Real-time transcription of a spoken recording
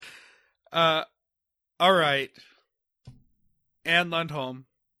All right. Anne Lundholm.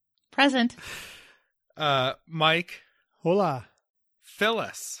 Present. Mike. Hola.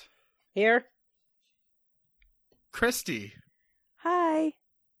 Phyllis. Here. Christy. Hi.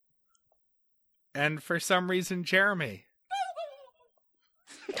 And for some reason, Jeremy.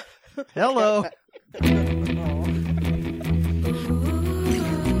 Hello.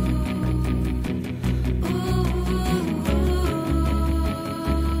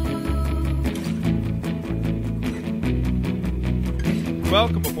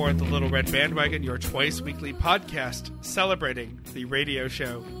 Welcome aboard the Little Red Bandwagon, your twice-weekly podcast celebrating the radio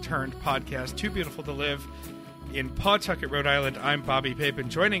show turned podcast Too Beautiful to Live in Pawtucket, Rhode Island. I'm Bobby Pape,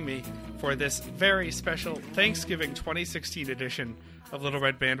 joining me for this very special Thanksgiving 2016 edition of Little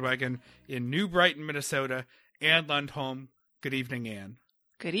Red Bandwagon in New Brighton, Minnesota, Anne Lundholm. Good evening, Anne.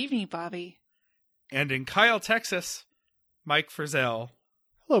 Good evening, Bobby. And in Kyle, Texas, Mike Frizzell.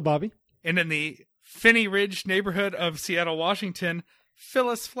 Hello, Bobby. And in the Finney Ridge neighborhood of Seattle, Washington,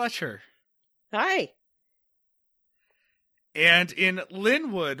 Phyllis Fletcher. Hi. And in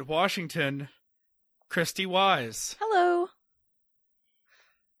Linwood, Washington, Christy Wise. Hello.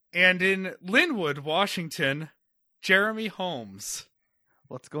 And in Linwood, Washington, Jeremy Holmes.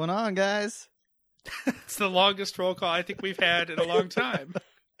 What's going on, guys? It's the longest roll call I think we've had in a long time.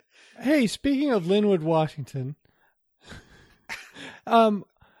 Hey, speaking of Linwood, Washington,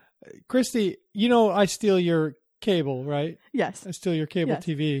 Christy, you know I steal your cable, right? Yes. I steal your cable Yes.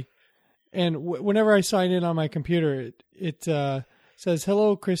 TV. And whenever I sign in on my computer, it says,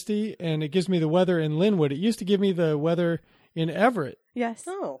 hello, Christy, and it gives me the weather in Linwood. It used to give me the weather in Everett. Yes.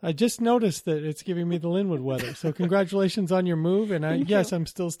 Oh. I just noticed that it's giving me the Linwood weather. So congratulations on your move. And yes, I'm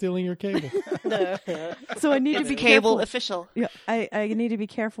still stealing your cable. So I need to It's be cable careful. official. Yeah, I need to be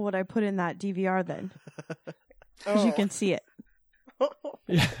careful what I put in that DVR then, because you can see it.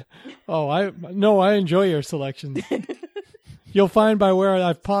 Yeah. Oh, I enjoy your selections. You'll find by where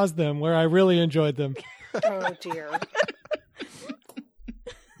I've paused them where I really enjoyed them. Oh, dear.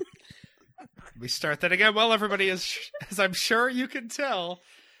 We start that again. Well, everybody, as I'm sure you can tell,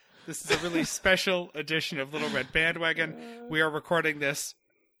 this is a really special edition of Little Red Bandwagon. We are recording this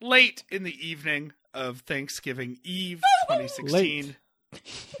late in the evening of Thanksgiving Eve 2016.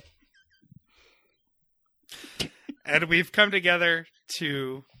 And we've come together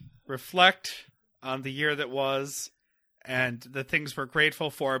to reflect on the year that was and the things we're grateful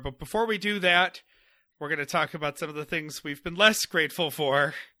for. But before we do that, we're going to talk about some of the things we've been less grateful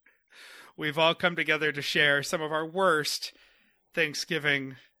for. We've all come together to share some of our worst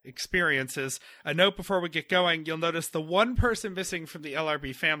Thanksgiving experiences. A note before we get going, you'll notice the one person missing from the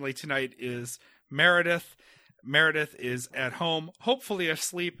LRB family tonight is Meredith. Meredith is at home, hopefully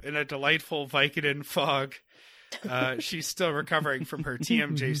asleep in a delightful Vicodin fog. She's still recovering from her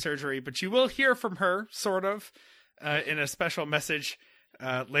TMJ surgery, but you will hear from her, sort of, in a special message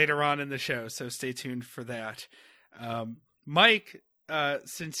later on in the show, so stay tuned for that. Mike,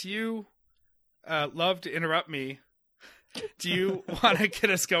 since you love to interrupt me, do you want to get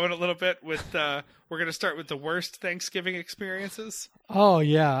us going a little bit with, we're going to start with the worst Thanksgiving experiences? Oh,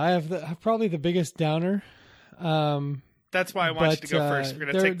 yeah. I have probably the biggest downer. That's why I want you to go first. We're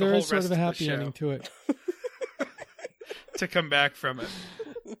going to take the whole rest sort of a of the happy show ending to it. to come back from it.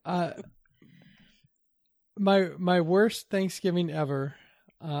 My worst Thanksgiving ever.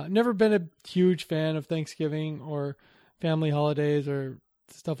 Never been a huge fan of Thanksgiving or family holidays or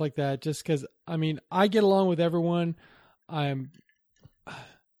stuff like that. Just because, I get along with everyone. I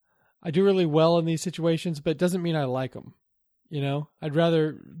do really well in these situations, but it doesn't mean I like them. You know, I'd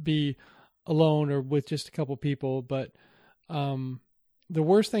rather be alone or with just a couple people. But the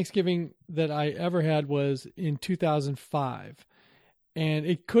worst Thanksgiving that I ever had was in 2005. And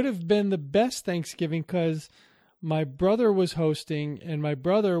it could have been the best Thanksgiving because my brother was hosting, and my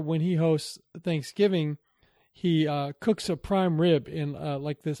brother, when he hosts Thanksgiving, he cooks a prime rib in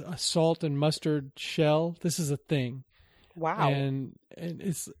like this a salt and mustard shell. This is a thing. Wow. And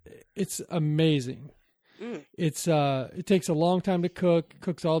it's amazing. It takes a long time to cook. It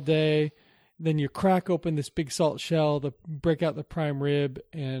cooks all day. Then you crack open this big salt shell to break out the prime rib,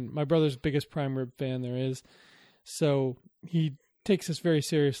 and my brother's biggest prime rib fan there is. So he takes this very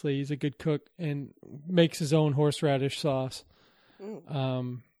seriously. He's a good cook and makes his own horseradish sauce.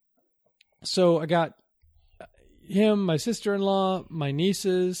 So I got him, my sister-in-law, my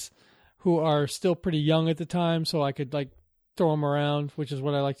nieces, who are still pretty young at the time, so I could throw them around, which is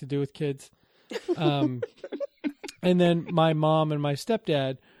what I like to do with kids. And then my mom and my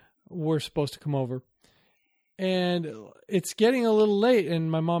stepdad were supposed to come over. And it's getting a little late,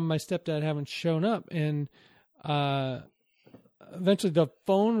 and my mom and my stepdad haven't shown up. And eventually the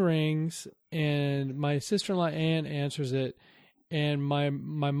phone rings, and my sister-in-law Ann answers it, and my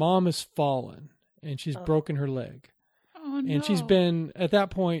mom has fallen, and she's broken her leg. Oh, no. And she's been, at that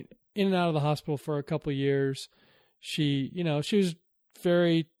point, in and out of the hospital for a couple of years. She was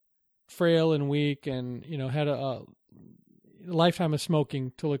very frail and weak, and, had a lifetime of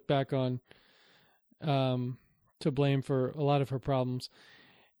smoking to look back on, to blame for a lot of her problems.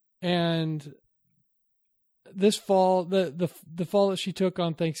 And this fall, the fall that she took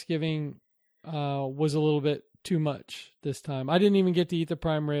on Thanksgiving, was a little bit too much this time. I didn't even get to eat the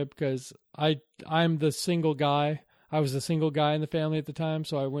prime rib because I'm the single guy. I was the single guy in the family at the time,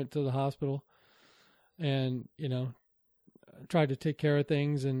 so I went to the hospital and, tried to take care of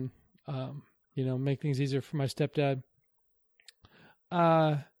things and, make things easier for my stepdad.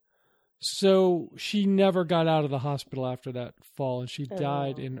 So she never got out of the hospital after that fall, and she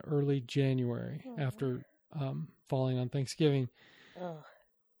died in early January after falling on Thanksgiving.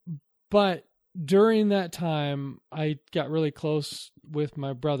 But during that time, I got really close with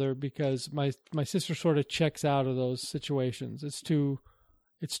my brother because my sister sort of checks out of those situations. It's too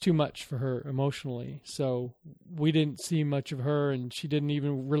much for her emotionally. So we didn't see much of her, and she didn't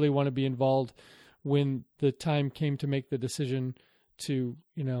even really want to be involved when the time came to make the decision to,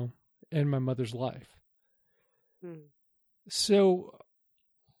 end my mother's life. So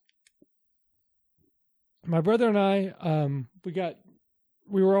my brother and I,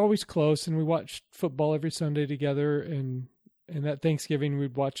 we were always close, and we watched football every Sunday together. And that Thanksgiving,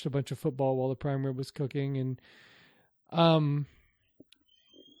 we'd watched a bunch of football while the prime rib was cooking. And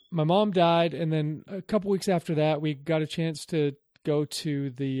my mom died, and then a couple weeks after that, we got a chance to go to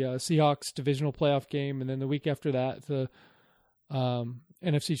the Seahawks divisional playoff game, and then the week after that, the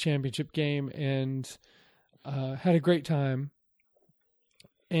NFC Championship game, and had a great time.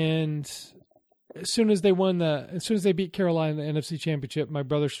 And as soon as they beat Carolina in the NFC Championship, my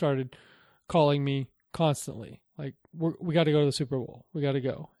brother started calling me constantly, like, we got to go to the Super Bowl. We got to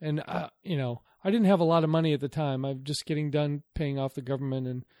go. And, I didn't have a lot of money at the time. I'm just getting done paying off the government,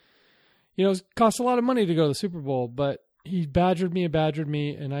 and, it cost a lot of money to go to the Super Bowl, but he badgered me,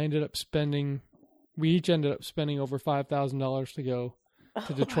 and we each ended up spending over $5,000 to go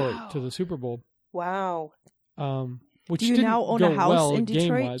to Detroit to the Super Bowl. Wow. Which Do you didn't now own go a house well in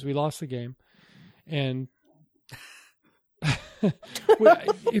Detroit? game-wise. We lost the game. And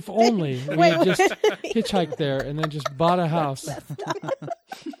if only we had just hitchhiked there and then just bought a house.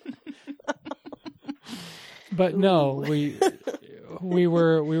 But no, we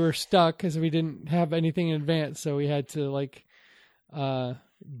were stuck because we didn't have anything in advance, so we had to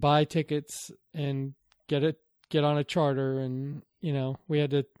buy tickets and get on a charter, and we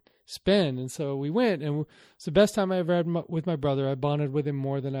had to spend, and so we went, and it's the best time I ever had with my brother. I bonded with him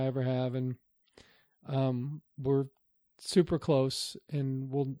more than I ever have, and we're super close,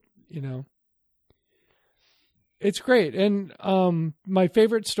 and we'll it's great. And my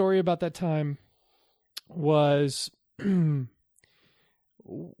favorite story about that time was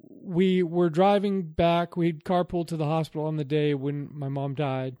we were driving back. We'd carpooled to the hospital on the day when my mom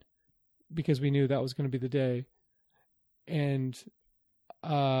died because we knew that was going to be the day. And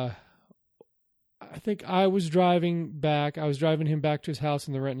I think I was driving him back to his house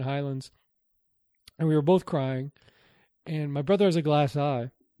in the Renton Highlands, and we were both crying. And my brother has a glass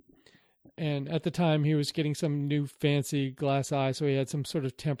eye. And at the time, he was getting some new fancy glass eye, so he had some sort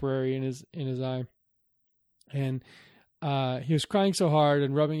of temporary in his eye. And he was crying so hard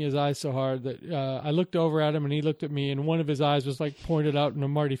and rubbing his eyes so hard that I looked over at him, and he looked at me, and one of his eyes was pointed out in a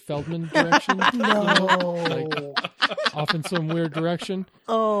Marty Feldman direction. No. Off in some weird direction.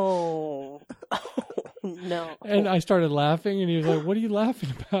 Oh, no. And I started laughing, and he was like, "What are you laughing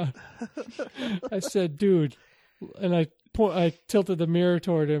about?" I said, "Dude," and I tilted the mirror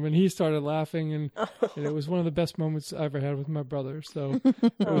toward him, and he started laughing, and it was one of the best moments I ever had with my brother. So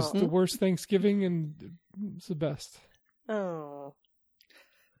it was the worst Thanksgiving, and it's the best. Oh,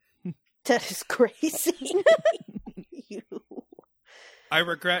 that is crazy. I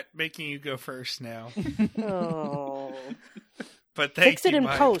regret making you go first now. Oh, but thank fix it you, in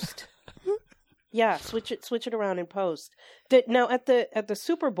Mike. post. Yeah, switch it around in post. Now at the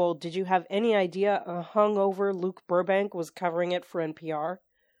Super Bowl, did you have any idea a hungover Luke Burbank was covering it for NPR?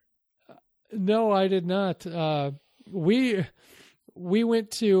 No, I did not. We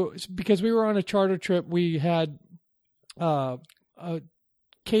went to, because we were on a charter trip. We had a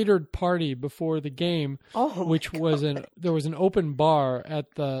catered party before the game, which was there was an open bar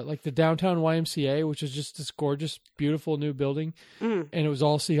at the downtown YMCA, which is just this gorgeous, beautiful new building, and it was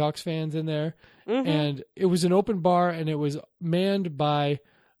all Seahawks fans in there, and it was an open bar, and it was manned by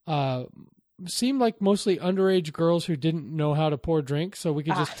seemed like mostly underage girls who didn't know how to pour drinks, so we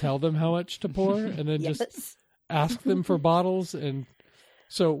could just tell them how much to pour and then just ask them for bottles. And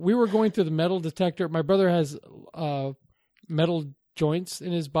so we were going through the metal detector. My brother has metal joints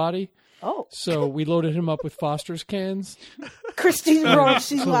in his body. Oh. So we loaded him up with Foster's cans. Christy's wrong.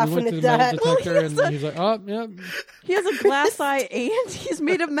 She's So we laughing went to at the metal that. detector, Well, and he's like, "Oh, yeah." He has a glass eye and he's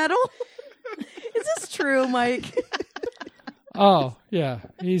made of metal. Is this true, Mike? Oh, yeah.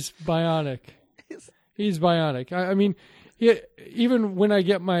 He's bionic. He's bionic. I mean, even when I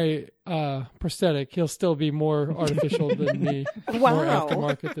get my prosthetic, he'll still be more artificial than me. More Wow.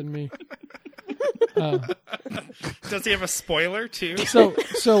 aftermarket than me. Does he have a spoiler too? So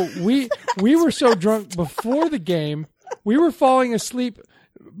we were so drunk before the game, we were falling asleep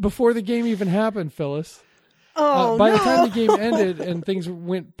before the game even happened, Phyllis. Oh, By no. the time the game ended and things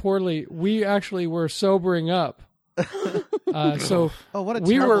went poorly, we actually were sobering up. So Oh, what a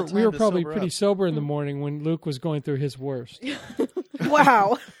we terrible were time to probably sober pretty up. sober in the morning when Luke was going through his worst.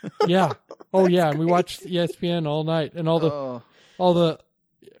 Wow. Yeah. Oh yeah, and we watched ESPN all night and all the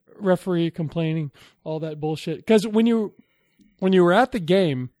referee complaining, all that bullshit. Because when you were at the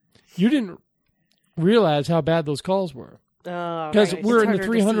game, you didn't realize how bad those calls were. Because Right. we're It's in the harder to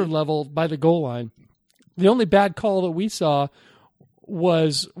 300 see. level by the goal line. The only bad call that we saw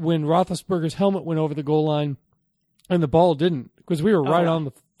was when Roethlisberger's helmet went over the goal line and the ball didn't, because we were right on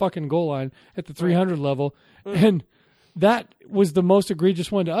the fucking goal line at the 300 level. And that was the most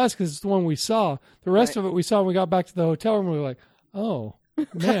egregious one to us because it's the one we saw. The rest of it we saw when we got back to the hotel room. We were like, oh,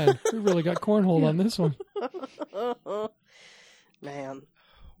 man, we really got cornholed on this one. Man.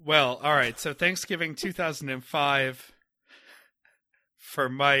 Well, all right. So Thanksgiving 2005 for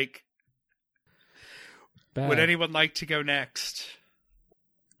Mike. Bad. Would anyone like to go next?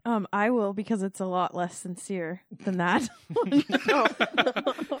 I will, because it's a lot less sincere than that.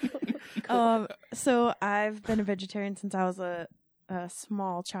 So I've been a vegetarian since I was a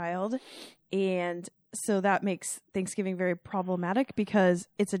small child, and so that makes Thanksgiving very problematic because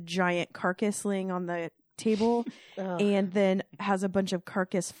it's a giant carcass laying on the table and then has a bunch of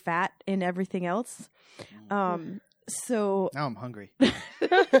carcass fat and everything else. So Now I'm hungry.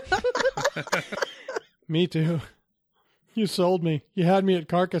 Me too. You sold me. You had me at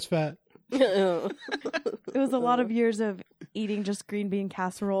carcass fat. it was a lot of years of eating just green bean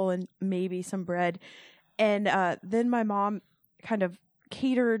casserole and maybe some bread. And then my mom kind of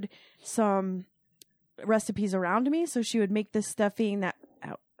catered some recipes around me. So she would make this stuffing that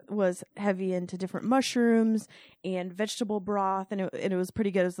was heavy into different mushrooms and vegetable broth. And it was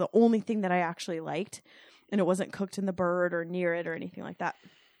pretty good. It was the only thing that I actually liked. And it wasn't cooked in the bird or near it or anything like that.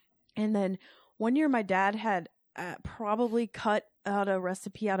 And then one year my dad had probably cut out a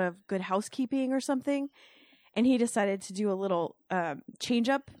recipe out of Good Housekeeping or something. And he decided to do a little change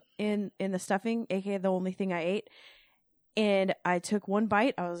up in the stuffing, aka the only thing I ate. And I took one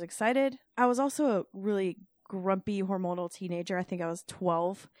bite. I was excited. I was also a really grumpy hormonal teenager. I think I was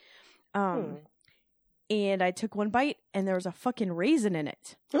 12. And I took one bite and there was a fucking raisin in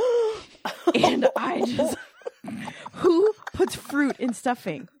it. And I just, who puts fruit in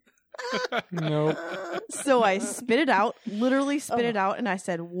stuffing? No. So I spit it out, literally spit it out. And I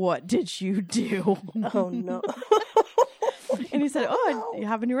said, "What did you do?" Oh, no. And he said, "Oh, you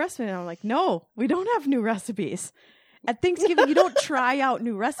have a new recipe." And I'm like, "No, we don't have new recipes. At Thanksgiving, you don't try out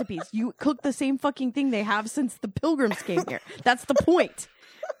new recipes. You cook the same fucking thing they have since the Pilgrims came here. That's the point."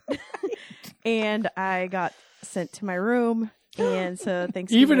 And I got sent to my room. And so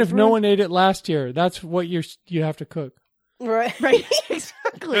Thanksgiving Even was if no ruined. one ate it last year, that's what you have to cook. Right. Right,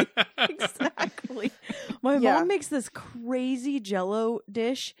 exactly. My Yeah. mom makes this crazy Jello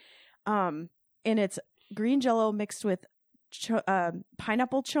dish, and it's green Jello mixed with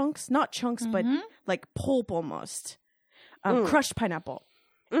pineapple chunks, not chunks, but like pulp almost, crushed pineapple,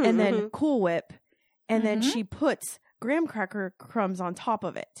 and then Cool Whip, and then she puts graham cracker crumbs on top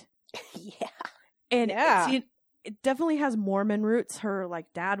of it. Yeah. And Yeah. it definitely has Mormon roots. Her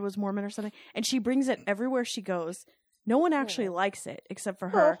dad was Mormon or something, and she brings it everywhere she goes. No one actually likes it except for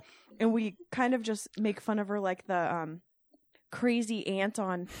her, and we kind of just make fun of her like the crazy aunt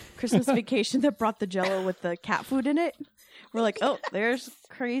on Christmas Vacation that brought the Jello with the cat food in it. We're like, "Oh, there's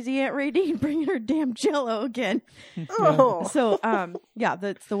crazy Aunt Radine bringing her damn Jello again." Oh. So, yeah,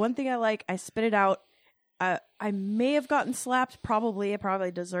 that's the one thing I like. I spit it out. I may have gotten slapped. Probably, I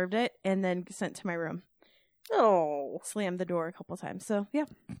probably deserved it, and then sent to my room. Oh. Slammed the door a couple times. So, yeah,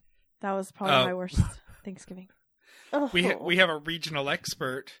 that was probably my worst Thanksgiving. We have a regional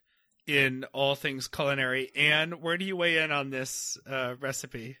expert in all things culinary. Anne, where do you weigh in on this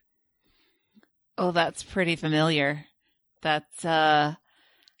recipe? Oh, that's pretty familiar. That's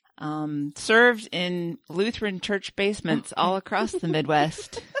served in Lutheran church basements all across the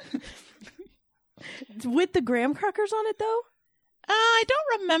Midwest. With the graham crackers on it, though? I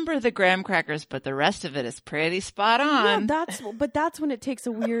don't remember the graham crackers, but the rest of it is pretty spot on. Yeah, that's when it takes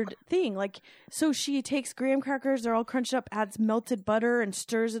a weird thing. Like, so she takes graham crackers, they're all crunched up, adds melted butter and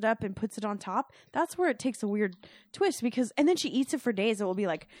stirs it up and puts it on top. That's where it takes a weird twist and then she eats it for days. It will be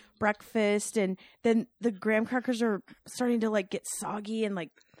like breakfast, and then the graham crackers are starting to like get soggy and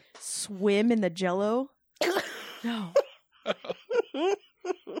like swim in the Jell-O. No.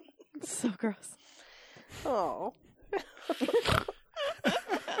 So gross. Oh.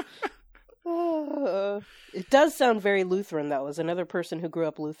 It does sound very Lutheran, though. As another person who grew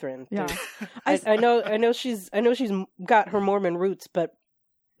up Lutheran, Yeah. I know she's got her Mormon roots, but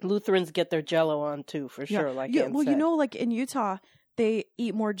Lutherans get their Jell-O on too, for sure. Yeah. Like yeah, Ann well, said. like in Utah, they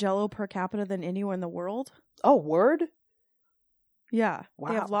eat more Jell-O per capita than anywhere in the world. Oh, word! Yeah, Wow.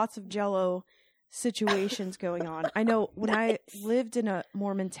 They have lots of Jell-O situations going on. I know when I lived in a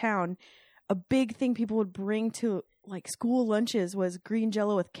Mormon town, a big thing people would bring to like school lunches was green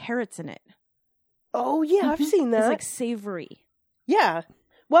Jell-O with carrots in it. Oh yeah, I've seen that. It's like savory. Yeah.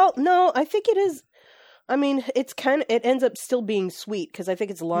 Well, no, I think it is. I mean, it ends up still being sweet because I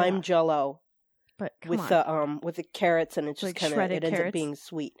think it's lime Jell-O But come with on. the carrots, and it's just Like kind of shredded it ends up carrots? being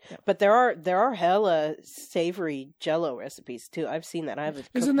sweet. Yep. But there are hella savory Jell-O recipes too. I've seen that. I have.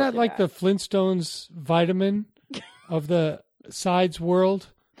 Isn't that like the Flintstones vitamin of the sides world?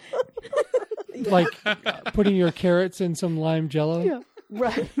 Like putting your carrots in some lime Jell-O? Yeah.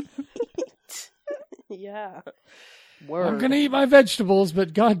 right? Yeah. Word. I'm going to eat my vegetables,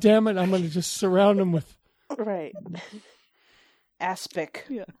 but God damn it, I'm going to just surround them with... Right. Aspic.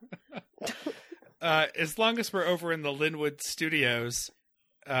 Yeah. As long as we're over in the Linwood studios,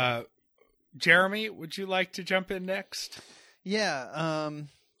 Jeremy, would you like to jump in next? Yeah,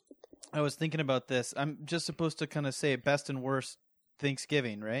 I was thinking about this. I'm just supposed to kind of say best and worst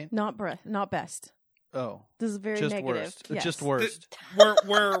Thanksgiving, right? Not best. Oh, This is very just negative. worst. Yes. Just worst.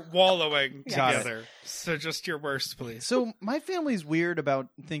 We're wallowing Got it. together. So just your worst, please. So my family's weird about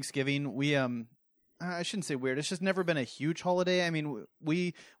Thanksgiving. We I shouldn't say weird. It's just never been a huge holiday. I mean,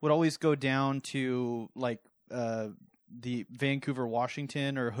 we would always go down to like the Vancouver,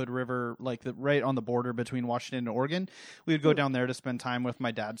 Washington, or Hood River, like right on the border between Washington and Oregon. We would go down there to spend time with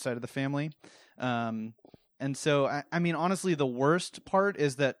my dad's side of the family. And so, I mean, honestly, the worst part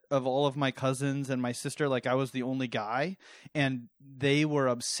is that of all of my cousins and my sister, like I was the only guy, and they were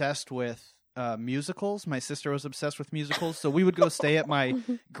obsessed with musicals. My sister was obsessed with musicals. So we would go stay at my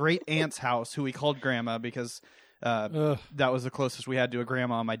great aunt's house, who we called Grandma because that was the closest we had to a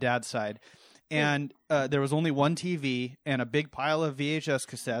grandma on my dad's side. And there was only one TV and a big pile of VHS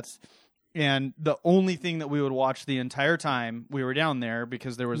cassettes. And the only thing that we would watch the entire time we were down there,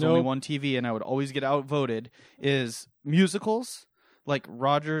 because there was only one TV and I would always get outvoted, is musicals like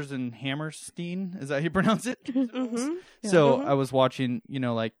Rodgers and Hammerstein. Is that how you pronounce it? Mm-hmm. So I was watching,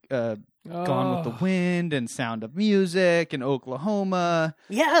 like Gone with the Wind and Sound of Music and Oklahoma.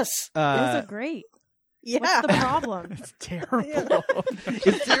 Yes. Those are great. Yeah. What's the problem? It's terrible.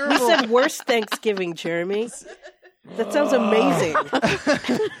 It's terrible. You said worst Thanksgiving, Jeremy. That sounds amazing.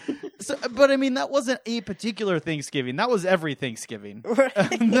 So, but I mean, that wasn't a particular Thanksgiving. That was every Thanksgiving. Right.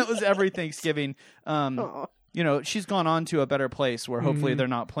 That was every Thanksgiving. Aw. She's gone on to a better place where hopefully they're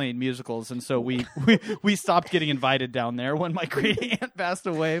not playing musicals, and so we stopped getting invited down there when my great aunt passed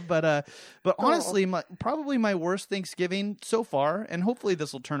away. But honestly, probably my worst Thanksgiving so far, and hopefully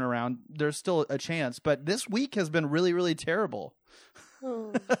this will turn around. There's still a chance, but this week has been really, really terrible.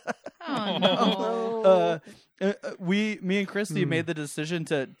 Oh. Oh, no. Me and Christy made the decision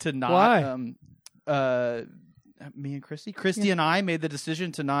to not. Why? Me and Christy and I made the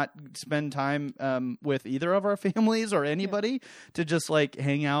decision to not spend time with either of our families or anybody, to just like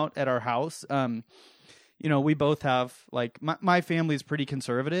hang out at our house. We both have like my family's pretty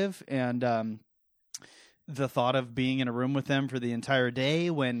conservative, and the thought of being in a room with them for the entire day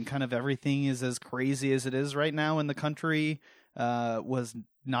when kind of everything is as crazy as it is right now in the country was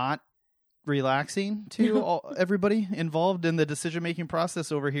not relaxing to everybody involved in the decision-making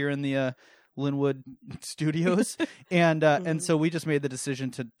process over here in the Linwood studios. And so we just made the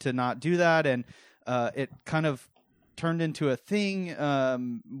decision to not do that. And it kind of turned into a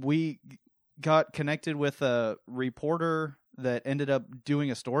thing. We got connected with a reporter that ended up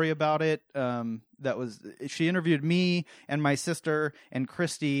doing a story about it. She interviewed me and my sister and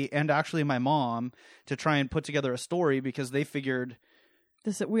Christy and actually my mom to try and put together a story, because they figured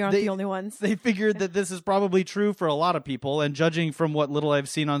We aren't the only ones. They figured that this is probably true for a lot of people, and judging from what little I've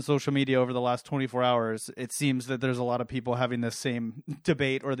seen on social media over the last 24 hours, it seems that there's a lot of people having this same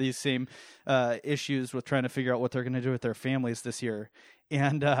debate or these same issues with trying to figure out what they're going to do with their families this year.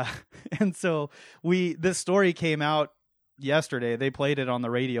 And so this story came out yesterday. They played it on the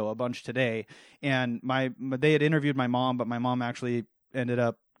radio a bunch today, and they had interviewed my mom, but my mom actually ended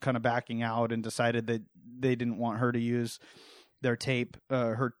up kind of backing out and decided that they didn't want her to use their tape,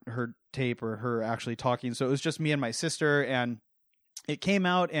 her tape, or her actually talking. So it was just me and my sister, and it came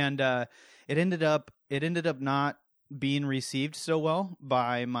out, and it ended up not being received so well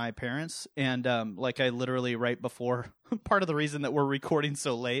by my parents. And I literally right before, part of the reason that we're recording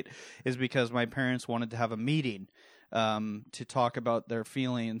so late is because my parents wanted to have a meeting to talk about their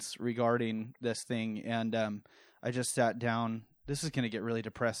feelings regarding this thing, and I just sat down. This is going to get really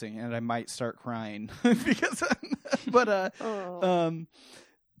depressing, and I might start crying because.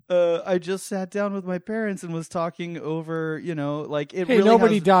 I just sat down with my parents and was talking over, it Hey, really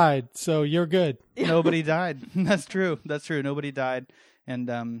nobody died, so you're good. Nobody died. That's true. Nobody died,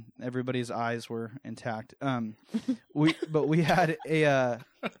 and everybody's eyes were intact. We had a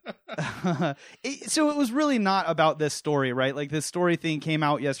so it was really not about this story, right? Like, this story thing came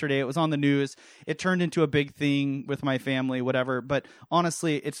out yesterday. It was on the news. It turned into a big thing with my family, whatever. But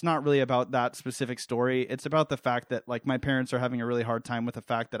honestly, it's not really about that specific story. It's about the fact that, like, my parents are having a really hard time with the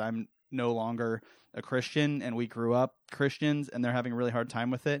fact that I'm no longer a Christian, and we grew up Christians, and they're having a really hard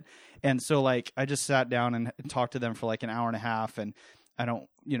time with it. And so, like, I just sat down and talked to them for like an hour and a half, and I don't,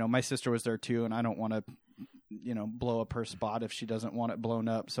 my sister was there too, and I don't want to, blow up her spot if she doesn't want it blown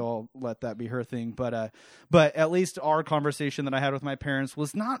up. So I'll let that be her thing. But at least our conversation that I had with my parents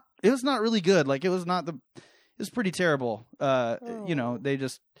was not really good. Like, it was pretty terrible. They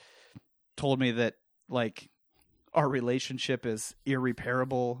just told me that, like, our relationship is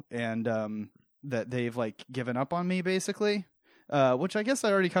irreparable, and that they've, like, given up on me, basically, which I guess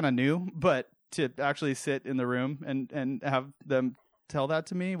I already kind of knew, but to actually sit in the room and have them tell that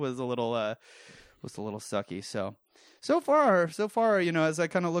to me was a little sucky. So far, as I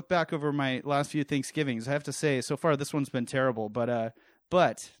kind of look back over my last few Thanksgivings, I have to say, so far this one's been terrible.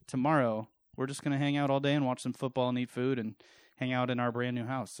 But tomorrow we're just gonna hang out all day and watch some football and eat food and hang out in our brand new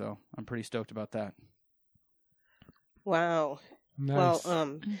house. So I'm pretty stoked about that. Wow. Nice.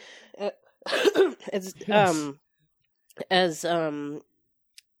 Well, Yes. as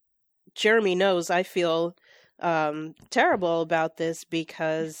Jeremy knows, I feel terrible about this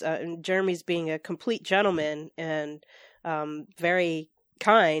because Jeremy's being a complete gentleman and very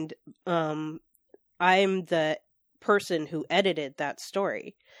kind. I'm the person who edited that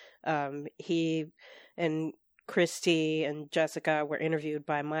story. He and Christy and Jessica were interviewed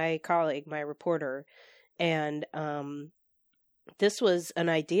by my colleague, my reporter, and this was an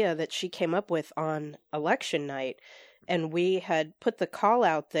idea that she came up with on election night, and we had put the call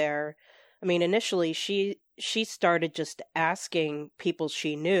out there. I mean, initially she started just asking people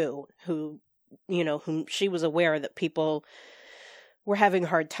she knew whom she was aware that people were having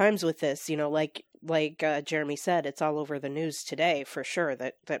hard times with this, like Jeremy said, it's all over the news today for sure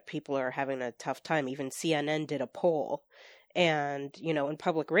that people are having a tough time. Even CNN did a poll. And, in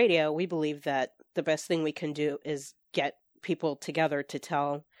public radio, we believe that the best thing we can do is get people together to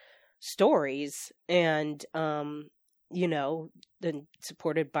tell stories and, then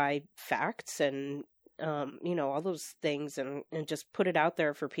supported by facts and, all those things and just put it out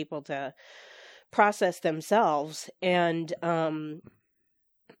there for people to process themselves. And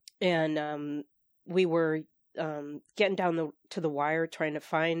we were getting down to the wire trying to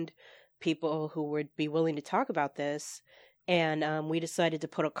find people who would be willing to talk about this. And we decided to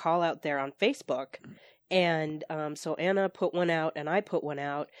put a call out there on Facebook. And so Anna put one out and I put one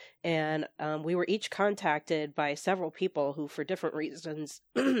out. And we were each contacted by several people who for different reasons,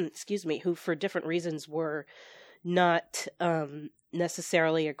 were not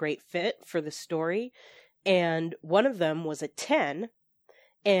necessarily a great fit for the story. And one of them was a 10.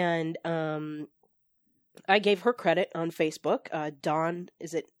 And I gave her credit on Facebook. Dawn,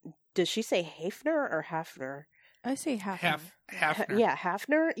 does she say Hafner or Hafner? I say Hafner. Hafner. Yeah,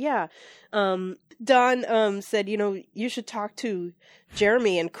 Hafner. Yeah. Dawn said, you should talk to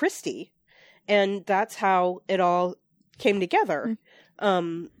Jeremy and Christy. And that's how it all came together.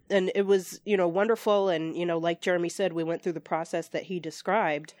 And it was, wonderful. And, like Jeremy said, we went through the process that he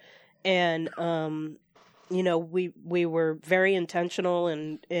described. And, we were very intentional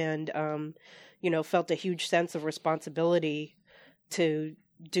and felt a huge sense of responsibility to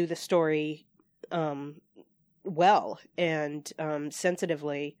do the story well and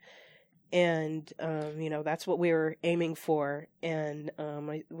sensitively. And, that's what we were aiming for. And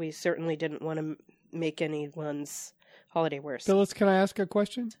we certainly didn't want to make anyone's holiday worse. Phyllis, can I ask a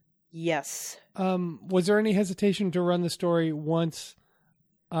question? Yes. Was there any hesitation to run the story once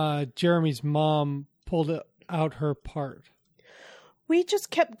Jeremy's mom pulled out her part? We just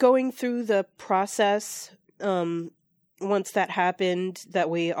kept going through the process once that happened that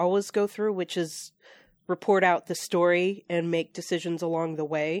we always go through, which is report out the story and make decisions along the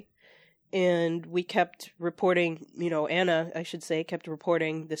way. And we kept reporting, Anna, I should say, kept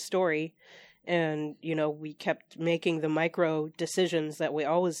reporting the story. And, we kept making the micro decisions that we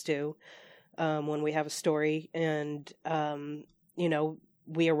always do when we have a story. And,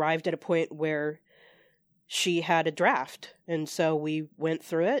 we arrived at a point where she had a draft. And so we went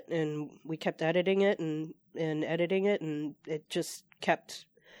through it and we kept editing it and editing it. And it just kept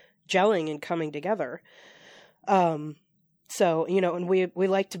gelling and coming together. So, and we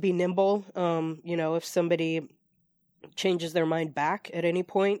like to be nimble. If somebody changes their mind back at any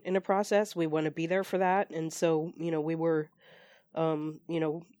point in a process, we want to be there for that. And so, we were,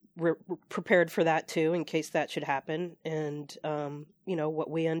 prepared for that too, in case that should happen. And, what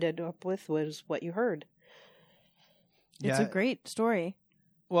we ended up with was what you heard. It's a great story.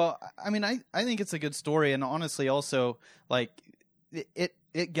 Well, I mean, I think it's a good story. And honestly, also, like,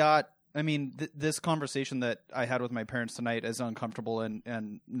 it got, this conversation that I had with my parents tonight, as uncomfortable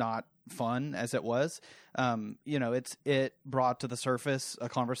and not fun as it was, it brought to the surface a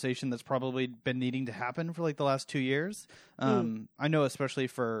conversation that's probably been needing to happen for like the last 2 years. I know, especially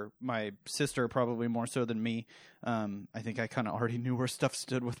for my sister, probably more so than me. I think I kind of already knew where stuff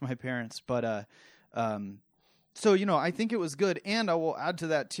stood with my parents, but so, I think it was good. And I will add to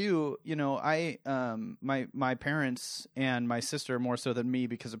that too, my parents and my sister more so than me,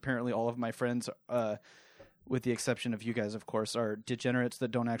 because apparently all of my friends, with the exception of you guys, of course, are degenerates that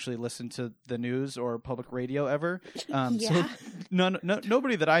don't actually listen to the news or public radio ever. So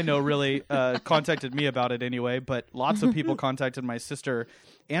nobody that I know really contacted me about it anyway, but lots of people contacted my sister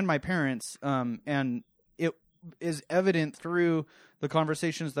and my parents. And it is evident through the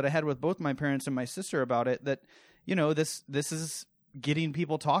conversations that I had with both my parents and my sister about it that, this is getting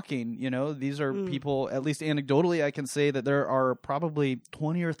people talking. These are people, at least anecdotally, I can say that there are probably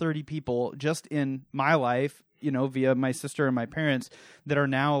 20 or 30 people just in my life, via my sister and my parents, that are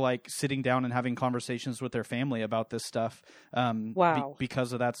now like sitting down and having conversations with their family about this stuff. Wow.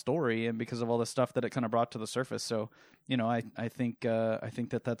 Because of that story and because of all the stuff that it kind of brought to the surface. So, I think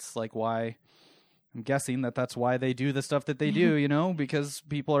that that's like why I'm guessing that's why they do the stuff that they do, because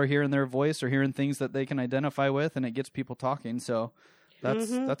people are hearing their voice or hearing things that they can identify with, and it gets people talking. So that's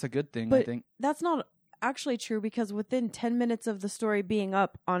a good thing, but I think. That's not actually true, because within 10 minutes of the story being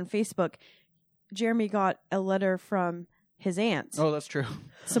up on Facebook, Jeremy got a letter from his aunt. Oh, that's true.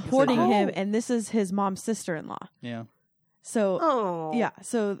 Supporting him, and this is his mom's sister-in-law. Yeah. So,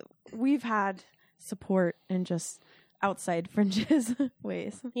 so we've had support in just outside fringes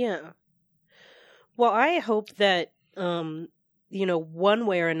ways. Yeah. Well, I hope that, one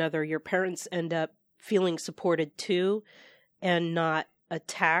way or another, your parents end up feeling supported too and not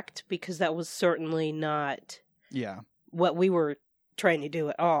attacked, because that was certainly not what we were trying to do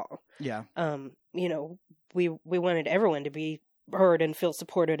at all. Yeah. We wanted everyone to be heard and feel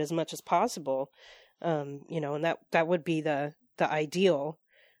supported as much as possible. And that would be the ideal.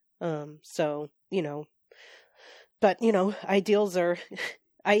 But ideals are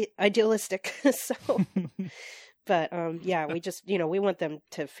idealistic. So, but we just we want them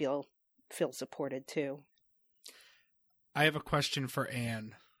to feel supported too. I have a question for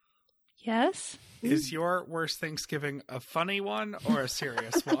Anne. Yes? Is your worst Thanksgiving a funny one or a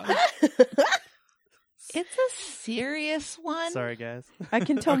serious one? It's a serious one. Sorry, guys. I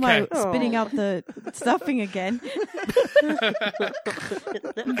can tell my spitting out the stuffing again.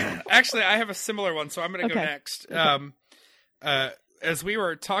 Actually, I have a similar one, so I'm going to go Okay. next. As we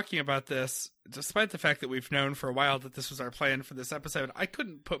were talking about this, despite the fact that we've known for a while that this was our plan for this episode, I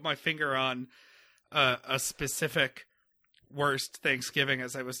couldn't put my finger on a specific worst Thanksgiving.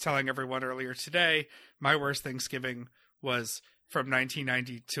 As I was telling everyone earlier today, my worst Thanksgiving was from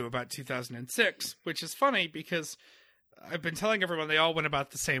 1990 to about 2006, which is funny because I've been telling everyone they all went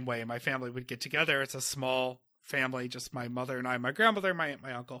about the same way. My family would get together. It's a small family, just my mother and I, my grandmother, my aunt,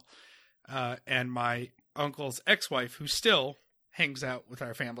 my uncle, and my uncle's ex-wife, who still hangs out with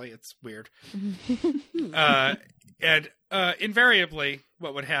our family. It's weird. And invariably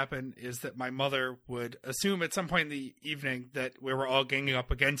what would happen is that my mother would assume at some point in the evening that we were all ganging up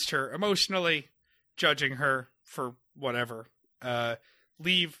against her emotionally, judging her for whatever,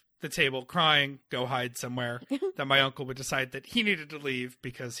 leave the table crying, go hide somewhere. Then my uncle would decide that he needed to leave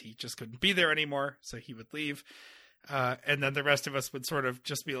because he just couldn't be there anymore. So he would leave. And then the rest of us would sort of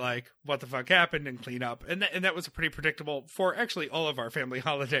just be like, what the fuck happened, and clean up. And that was pretty predictable for actually all of our family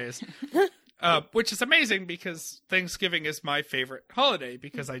holidays, which is amazing because Thanksgiving is my favorite holiday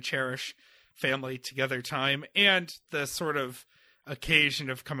because I cherish family together time and the sort of occasion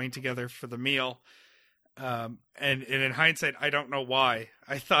of coming together for the meal. And in hindsight, I don't know why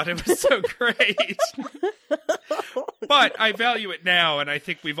I thought it was so great, but I value it now. And I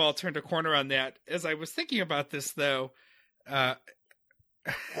think we've all turned a corner on that. As I was thinking about this though, at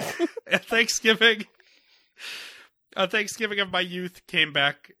Thanksgiving of my youth came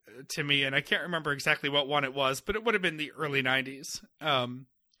back to me, and I can't remember exactly what one it was, but it would have been the early 90s.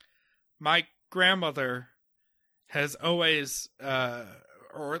 My grandmother has always,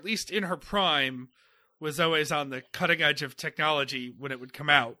 or at least in her prime, was always on the cutting edge of technology when it would come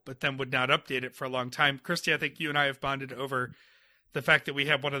out, but then would not update it for a long time. Christy, I think you and I have bonded over the fact that we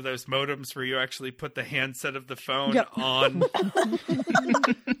have one of those modems where you actually put the handset of the phone on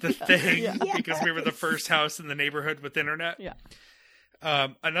the thing because we were the first house in the neighborhood with internet. Yeah.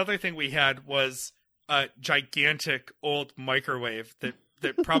 Another thing we had was a gigantic old microwave that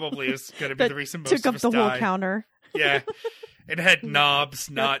probably is going to be the reason most took of up us the die. whole counter. Yeah. It had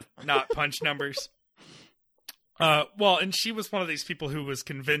knobs, not punch numbers. Well, and she was one of these people who was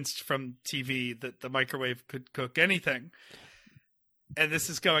convinced from TV that the microwave could cook anything. And this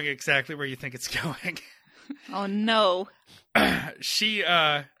is going exactly where you think it's going. Oh, no. She,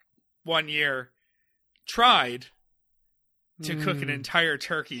 one year, tried to cook an entire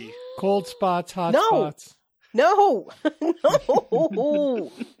turkey. Cold spots, hot No. spots. No,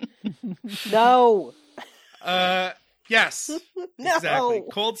 no, no, Yes, no. exactly.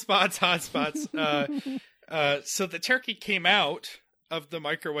 Cold spots, hot spots. So the turkey came out of the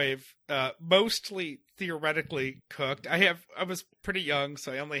microwave, mostly theoretically cooked. I was pretty young,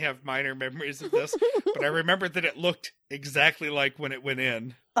 so I only have minor memories of this, but I remember that it looked exactly like when it went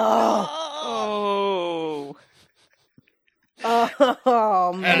in. Oh, Oh.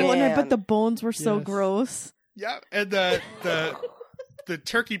 oh man! Oh, and I bet the bones were so Yes. gross. Yeah, and the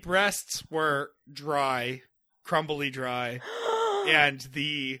turkey breasts were dry, crumbly dry, and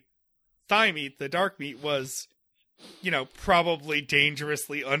the thigh meat, the dark meat, was, probably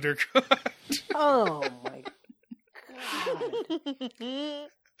dangerously undercooked. Oh my god!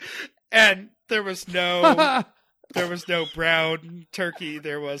 And there was no brown turkey.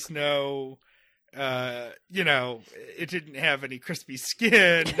 There was no, it didn't have any crispy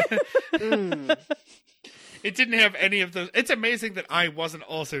skin. Mm. It didn't have any of those. It's amazing that I wasn't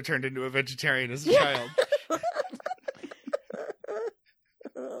also turned into a vegetarian as a child.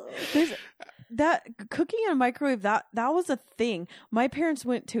 There's that cooking in a microwave. That was a thing. My parents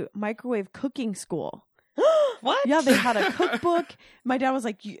went to microwave cooking school. What? Yeah, they had a cookbook. My dad was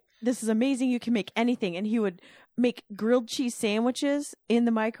like, "This is amazing. You can make anything," and he would make grilled cheese sandwiches in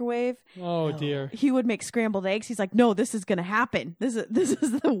the microwave. Oh dear. He would make scrambled eggs. He's like, "No, this is going to happen. This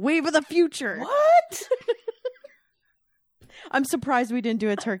is the wave of the future." What? I'm surprised we didn't do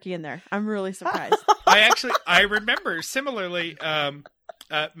a turkey in there. I'm really surprised. I remember similarly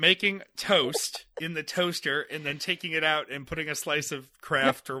making toast in the toaster and then taking it out and putting a slice of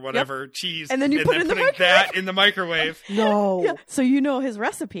Kraft or whatever cheese, And then you put it in the putting that in the microwave. No. Yeah, so you know his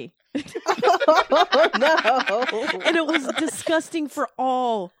recipe. Oh, no. And it was disgusting for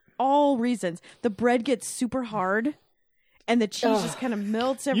all reasons. The bread gets super hard and the cheese just kind of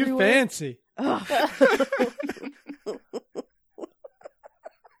melts You everywhere. fancy. Ugh.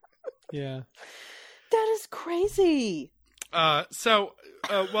 Yeah. That is crazy. So,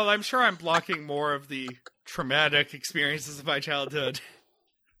 I'm sure I'm blocking more of the traumatic experiences of my childhood.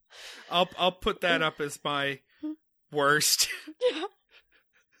 I'll put that up as my worst.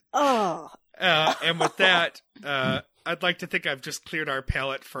 Oh. And with that, I'd like to think I've just cleared our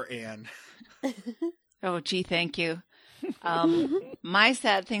palate for Anne. Oh, gee, thank you. My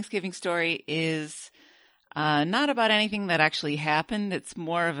sad Thanksgiving story is not about anything that actually happened. It's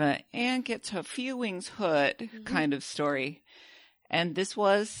more of a Anne gets a few wings hood kind of story. And this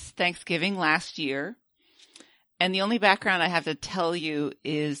was Thanksgiving last year. And the only background I have to tell you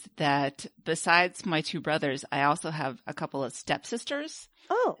is that besides my two brothers, I also have a couple of stepsisters.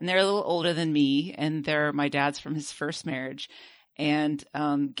 Oh. And they're a little older than me, and they're my dad's from his first marriage. And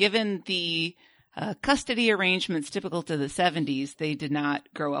given the custody arrangements typical to the 70s, they did not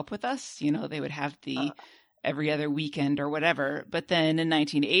grow up with us. They would have the every other weekend or whatever. But then in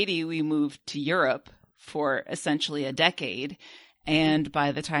 1980, we moved to Europe for essentially a decade. And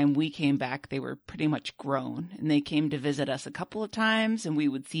by the time we came back, they were pretty much grown. And they came to visit us a couple of times, and we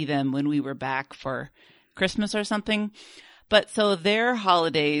would see them when we were back for Christmas or something. But so their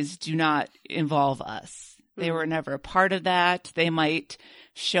holidays do not involve us. They were never a part of that. They might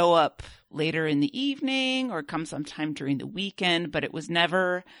show up later in the evening or come sometime during the weekend, but it was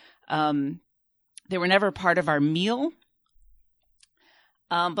never, they were never part of our meal.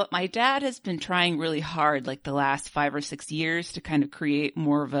 But my dad has been trying really hard, like the last 5 or 6 years, to kind of create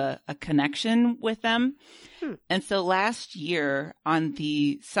more of a connection with them. And so last year, on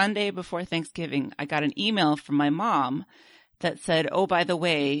the Sunday before Thanksgiving, I got an email from my mom that said, oh, by the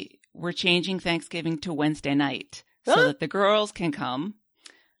way, we're changing Thanksgiving to Wednesday night so that the girls can come.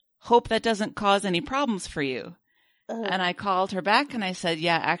 Hope that doesn't cause any problems for you. And I called her back and I said,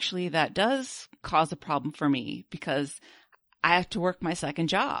 yeah, actually, that does cause a problem for me because I have to work my second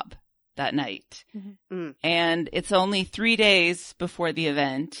job that night. And it's only 3 days before the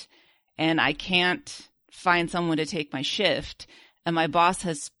event, and I can't find someone to take my shift. And my boss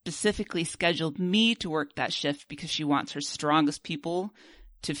has specifically scheduled me to work that shift because she wants her strongest people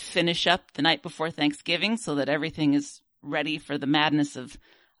to finish up the night before Thanksgiving so that everything is ready for the madness of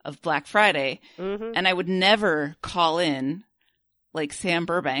Black Friday. And I would never call in like Sam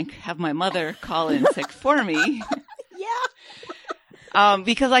Burbank, have my mother call in sick for me.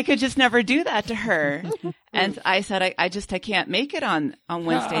 Because I could just never do that to her. And I said, I can't make it on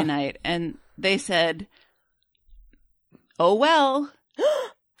Wednesday night. And they said, oh, well.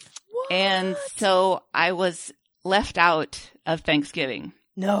 And so I was left out of Thanksgiving.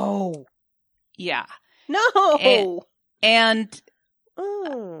 No. Yeah. No. And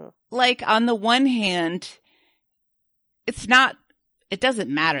like on the one hand, it doesn't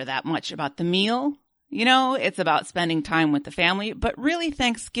matter that much about the meal. You know, it's about spending time with the family, but really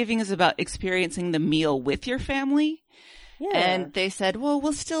Thanksgiving is about experiencing the meal with your family. Yeah. And they said, well,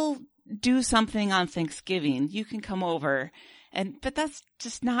 we'll still do something on Thanksgiving. You can come over. But that's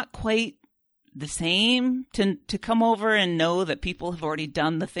just not quite the same to come over and know that people have already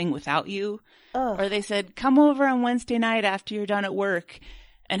done the thing without you. Or they said, come over on Wednesday night after you're done at work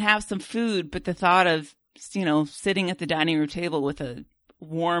and have some food. But the thought of, you know, sitting at the dining room table with a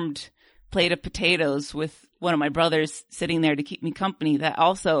warmed plate of potatoes with one of my brothers sitting there to keep me company, that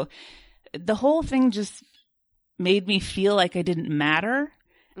also, the whole thing just made me feel like I didn't matter.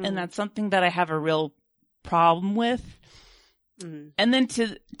 And that's something that I have a real problem with. And then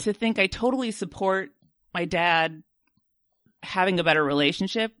to think I totally support my dad having a better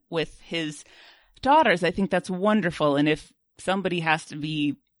relationship with his daughters. I think that's wonderful. And if somebody has to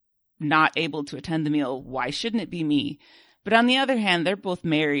be not able to attend the meal, why shouldn't it be me? But on the other hand, they're both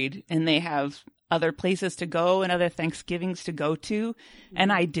married and they have other places to go and other Thanksgivings to go to.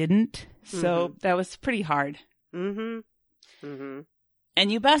 And I didn't. So that was pretty hard. And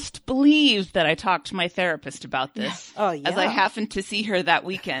you best believe that I talked to my therapist about this. Oh, yeah. As I happened to see her that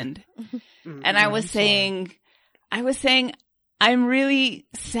weekend. And I was saying, I'm really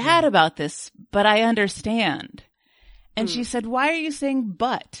sad about this, but I understand. And she said, why are you saying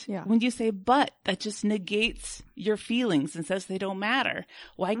but? Yeah. When you say but, that just negates your feelings and says they don't matter.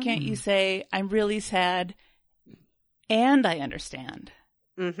 Why can't you say, I'm really sad and I understand?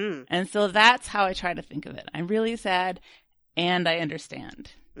 And so that's how I try to think of it. I'm really sad and I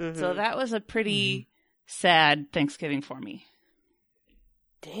understand. So that was a pretty sad Thanksgiving for me.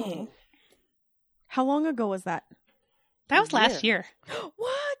 Dang. How long ago was that? That was last year.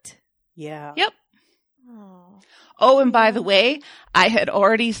 What? Yeah. Yep. Oh. Oh, and by the way, I had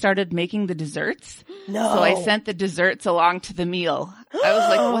already started making the desserts. No. So I sent the desserts along to the meal. I was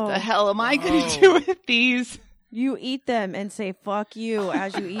like, what the hell am I going to do with these? You eat them and say fuck you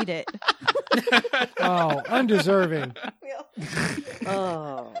as you eat it. Oh, undeserving.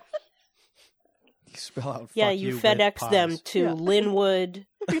 Oh. You spell out Yeah, fuck you with FedEx them pause. to Linwood.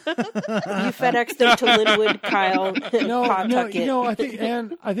 You FedEx them to Linwood, Kyle, and Pawtucket.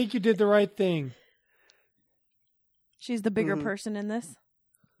 I think you did the right thing. She's the bigger person in this.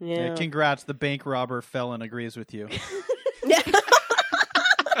 Yeah. Congrats, the bank robber felon agrees with you. Yeah. He's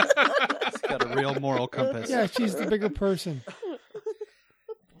got a real moral compass. Yeah, she's the bigger person.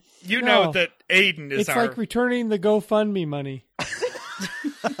 You No. know that Aiden is It's our... like returning the GoFundMe money.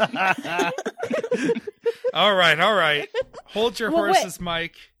 All right. Hold your Well, horses,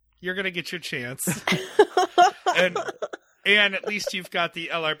 Mike. You're going to get your chance. and at least you've got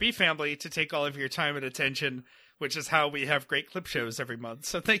the LRB family to take all of your time and attention, which is how we have great clip shows every month.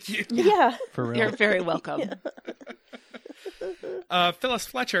 So thank you. Yeah. For real. You're very welcome. Phyllis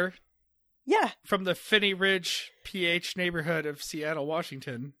Fletcher Yeah. from the Finney Ridge, PH neighborhood of Seattle,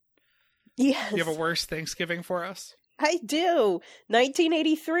 Washington. Yes. Do you have a worse Thanksgiving for us? I do.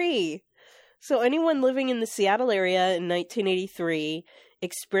 1983. So anyone living in the Seattle area in 1983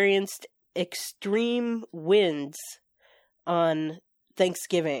 experienced extreme winds on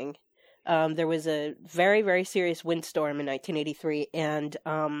Thanksgiving. There was a very, very serious windstorm in 1983, and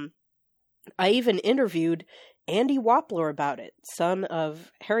I even interviewed Andy Wappler about it, son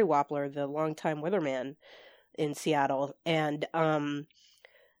of Harry Wappler, the longtime weatherman in Seattle, and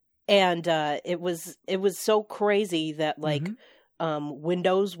it was so crazy that like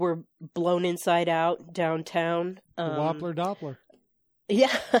windows were blown inside out downtown. The Wappler Doppler.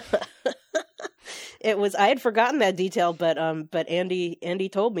 Yeah. It was. I had forgotten that detail, but Andy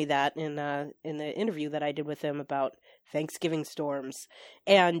told me that in the interview that I did with him about Thanksgiving storms.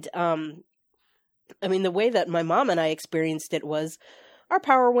 And I mean, the way that my mom and I experienced it was our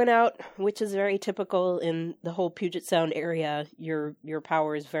power went out, which is very typical in the whole Puget Sound area. Your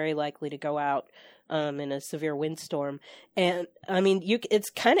power is very likely to go out in a severe windstorm. And I mean,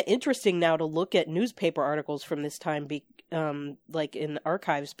 it's kind of interesting now to look at newspaper articles from this time, like in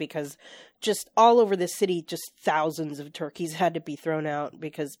archives, because just all over the city, just thousands of turkeys had to be thrown out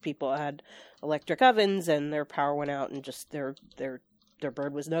because people had electric ovens and their power went out and just their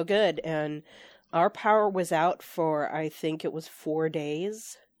bird was no good. And our power was out for, I think it was 4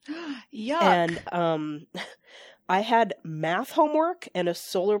 days. Yuck. And I had math homework and a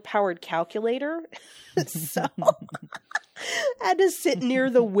solar-powered calculator. So I had to sit near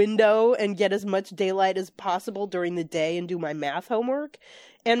the window and get as much daylight as possible during the day and do my math homework.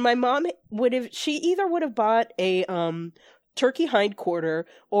 And my mom she either would have bought a turkey hindquarter,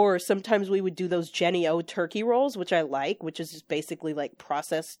 or sometimes we would do those Jenny O turkey rolls, which I like, which is just basically like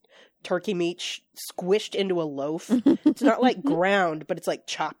processed turkey meat squished into a loaf. It's not like ground, but it's like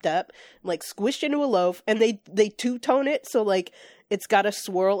chopped up, like squished into a loaf, and they two-tone it, so like it's got a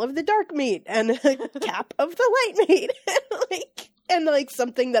swirl of the dark meat and a cap of the light meat, and like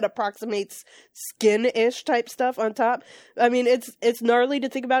something that approximates skin-ish type stuff on top. I mean, it's gnarly to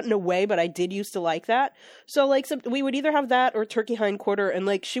think about in a way, but I did used to like that. So like we would either have that or turkey hindquarter, and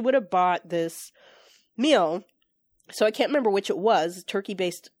like she would have bought this meal. So I can't remember which it was,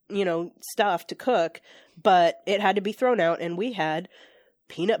 turkey-based, stuff to cook, but it had to be thrown out, and we had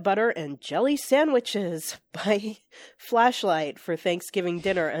peanut butter and jelly sandwiches by Flashlight for Thanksgiving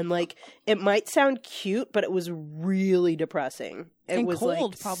dinner. And like, it might sound cute, but it was really depressing. It And was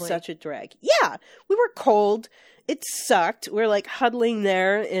cold, like probably. such a drag. Yeah, we were cold. It sucked. We were like huddling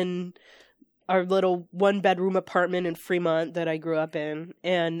there in our little 1-bedroom apartment in Fremont that I grew up in.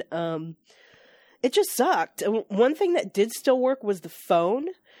 And it just sucked. One thing that did still work was the phone.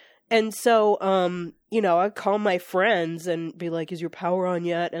 And so, I'd call my friends and be like, is your power on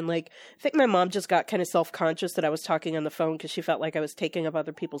yet? And like, I think my mom just got kind of self-conscious that I was talking on the phone because she felt like I was taking up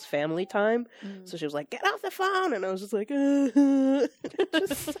other people's family time. So she was like, get off the phone. And I was just like, it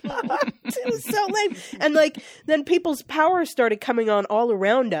just sucked. It was so lame. And like, then people's power started coming on all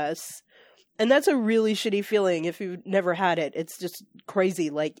around us. And that's a really shitty feeling if you've never had it. It's just crazy.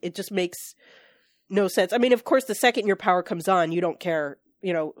 Like, it just makes no sense. I mean, of course, the second your power comes on, you don't care,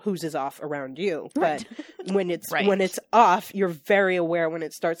 whose is off around you. But when it's when it's off, you're very aware when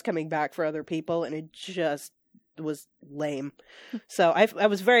it starts coming back for other people, and it just was lame. So I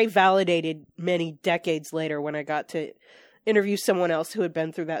was very validated many decades later when I got to interview someone else who had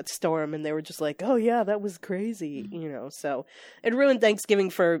been through that storm, and they were just like, oh yeah, that was crazy, So it ruined Thanksgiving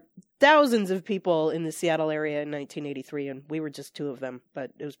for thousands of people in the Seattle area in 1983, and we were just 2 of them,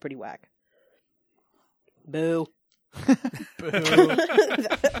 but it was pretty whack. Boo. Boo.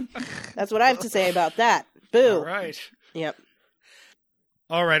 That's what I have to say about that. Boo. All right. Yep.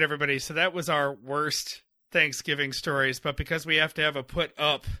 All right, everybody. So that was our worst Thanksgiving stories, but because we have to have a put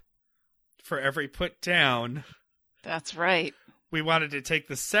up for every put down, That's right. we wanted to take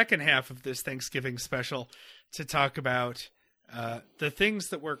the second half of this Thanksgiving special to talk about the things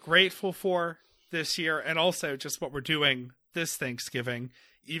that we're grateful for this year, and also just what we're doing this Thanksgiving,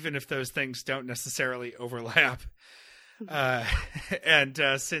 even if those things don't necessarily overlap. And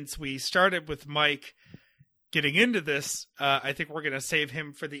since we started with Mike getting into this, I think we're going to save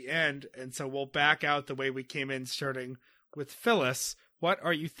him for the end. And so we'll back out the way we came in, starting with Phyllis. What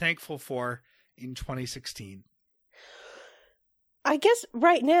are you thankful for in 2016? I guess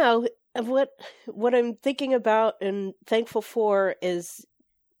right now, what I'm thinking about and thankful for is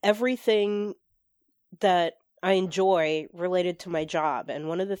everything that I enjoy related to my job. And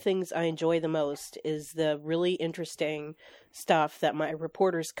one of the things I enjoy the most is the really interesting stuff that my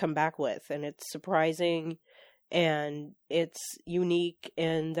reporters come back with. And it's surprising and it's unique,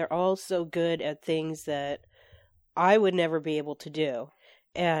 and they're all so good at things that I would never be able to do.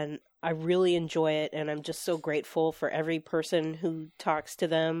 And I really enjoy it, and I'm just so grateful for every person who talks to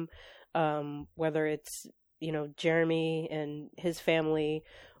them, whether it's, Jeremy and his family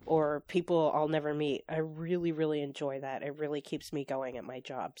or people I'll never meet. I really, really enjoy that. It really keeps me going at my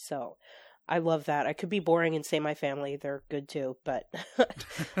job. So I love that. I could be boring and say my family, they're good too, but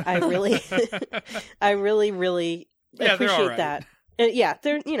I really, really Yeah, they're all appreciate right. that. And yeah,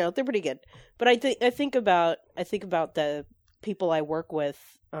 they're pretty good. But I think about the people I work with,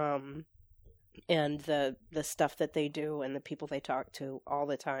 and the stuff that they do and the people they talk to all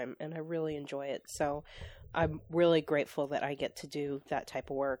the time, and I really enjoy it. So I'm really grateful that I get to do that type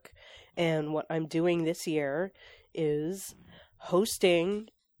of work. And what I'm doing this year is hosting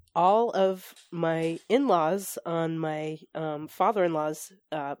all of my in-laws on my father-in-law's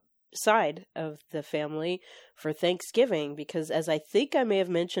side of the family for Thanksgiving, because as I think I may have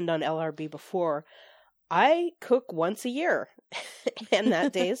mentioned on LRB before, I cook once a year, and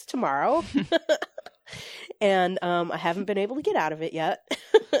that day is tomorrow. And I haven't been able to get out of it yet.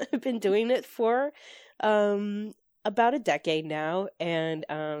 I've been doing it for about a decade now, and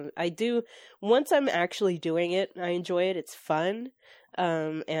I do, once I'm actually doing it, I enjoy it. It's fun.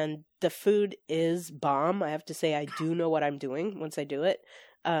 And the food is bomb. I have to say, I do know what I'm doing once I do it.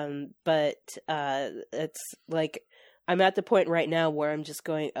 But it's like, I'm at the point right now where I'm just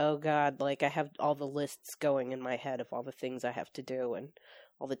going, oh God, like I have all the lists going in my head of all the things I have to do and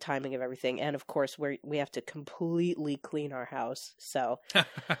all the timing of everything. And of course, we have to completely clean our house. So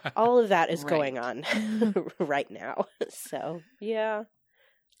all of that is going on right now. So, yeah.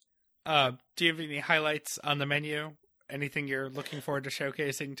 Do you have any highlights on the menu? Anything you're looking forward to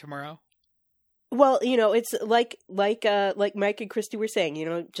showcasing tomorrow? Well, it's like Mike and Christy were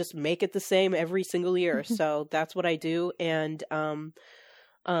saying, just make it the same every single year. So that's what I do. And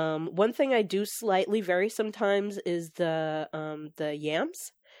one thing I do slightly vary sometimes is the yams,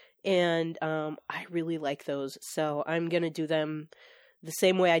 and I really like those. So I'm gonna do them the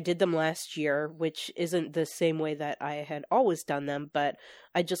same way I did them last year, which isn't the same way that I had always done them, but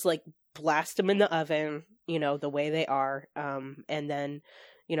I just blast them in the oven, the way they are, and then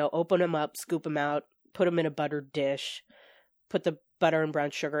open them up, scoop them out, put them in a buttered dish, put the butter and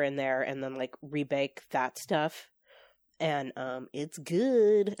brown sugar in there, and then rebake that stuff. And it's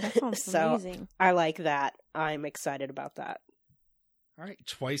good. That sounds So amazing. I like that. I'm excited about that. All right,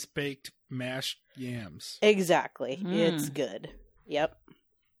 twice baked mashed yams. Exactly. It's good. Yep.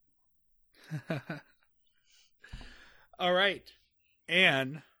 All right,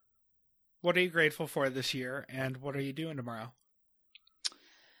 Anne, what are you grateful for this year, and what are you doing tomorrow?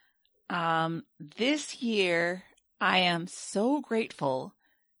 This year, I am so grateful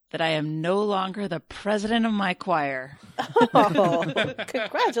that I am no longer the president of my choir. Oh,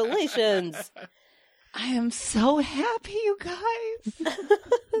 congratulations. I am so happy, you guys.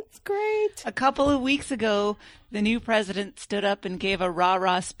 That's great. A couple of weeks ago, the new president stood up and gave a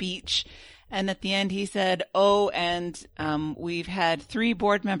rah-rah speech. And at the end, he said, we've had 3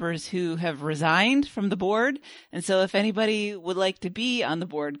 board members who have resigned from the board. And so if anybody would like to be on the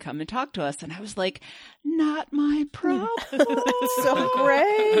board, come and talk to us. And I was like, not my problem. So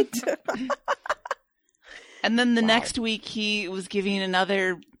great. And then the next week, he was giving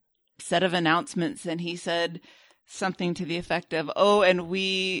another set of announcements, and he said something to the effect of, and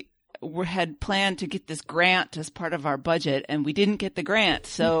we had planned to get this grant as part of our budget, and we didn't get the grant.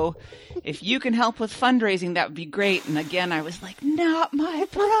 So if you can help with fundraising, that would be great. And again, I was like, not my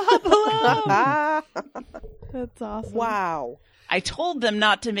problem. That's awesome. Wow. I told them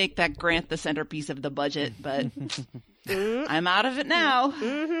not to make that grant the centerpiece of the budget, but I'm out of it now.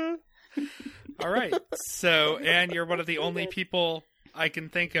 Mm-hmm. All right, so Anne, you're one of the only people I can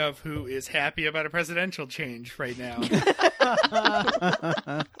think of who is happy about a presidential change right now.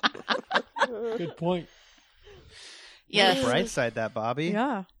 Good point. Yes. Bright side that, Bobby.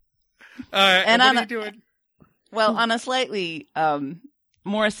 Yeah. And on what are you doing? Well, on a slightly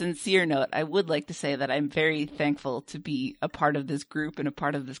more sincere note, I would like to say that I'm very thankful to be a part of this group and a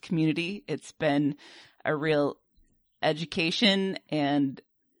part of this community. It's been a real education and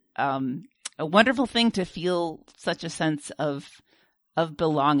a wonderful thing to feel such a sense of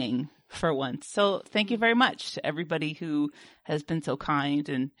belonging for once. So thank you very much to everybody who has been so kind,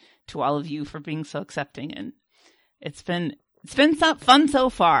 and to all of you for being so accepting. And it's been fun so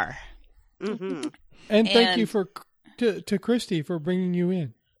far. Mm-hmm. And thank you to Christy for bringing you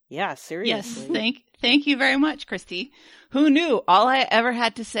in. Yeah, seriously. Yes, thank you very much, Christy. Who knew? All I ever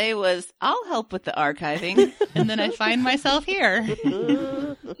had to say was, I'll help with the archiving, and then I find myself here.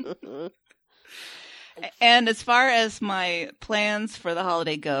 And as far as my plans for the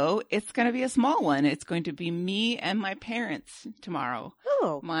holiday go, it's going to be a small one. It's going to be me and my parents tomorrow.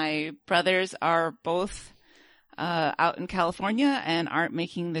 Oh. My brothers are both out in California and aren't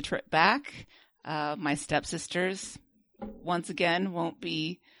making the trip back. My stepsisters, once again, won't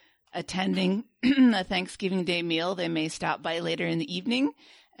be attending a Thanksgiving Day meal. They may stop by later in the evening.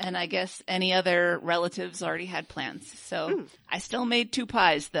 And I guess any other relatives already had plans. So I still made 2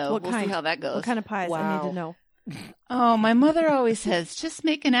 pies, though. What we'll kind? see how that goes. What kind of pies? I Wow. need to know. Oh, my mother always says, just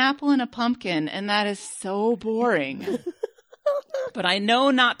make an apple and a pumpkin. And that is so boring. But I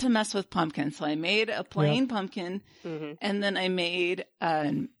know not to mess with pumpkin. So I made a plain pumpkin. Mm-hmm. And then I made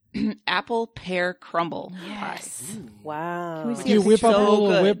an apple pear crumble Yes. pie. Wow. Can we see Do you a whip up a So little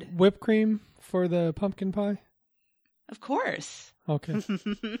good. whipped cream for the pumpkin pie? Of course. Okay.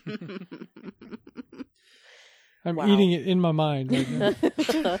 I'm Wow. eating it in my mind right now.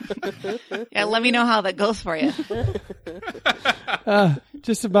 Yeah, let me know how that goes for you.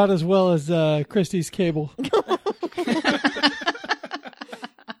 Just about as well as Christie's cable.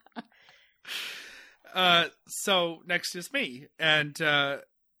 So next is me, and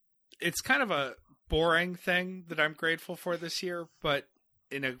it's kind of a boring thing that I'm grateful for this year, but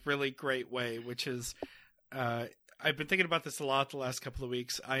in a really great way, which is I've been thinking about this a lot the last couple of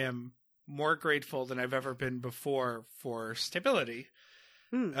weeks. I am more grateful than I've ever been before for stability.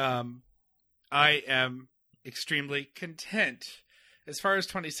 I am extremely content. As far as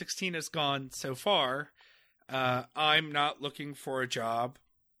 2016 has gone so far, I'm not looking for a job.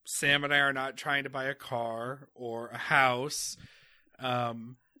 Sam and I are not trying to buy a car or a house.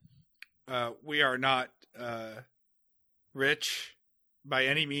 We are not rich by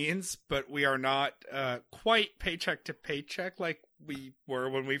any means, but we are not quite paycheck to paycheck like we were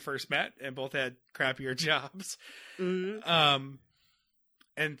when we first met and both had crappier jobs. Mm-hmm.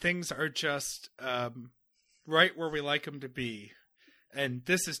 And things are just right where we like them to be. And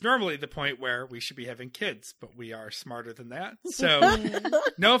this is normally the point where we should be having kids, but we are smarter than that. So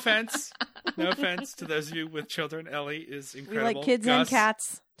no offense to those of you with children. Ellie is We incredible. like kids and Gus,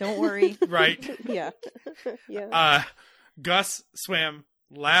 cats. Don't worry. Right. Yeah. Yeah. Gus swam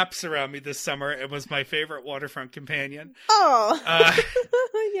laps around me this summer and was my favorite waterfront companion. Oh.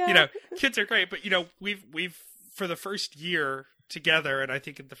 Yeah. You know, kids are great, but you know, we've for the first year together, and I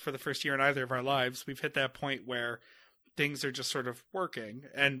think for the first year in either of our lives, we've hit that point where things are just sort of working,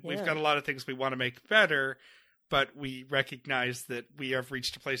 and we've Yeah. got a lot of things we want to make better, but we recognize that we have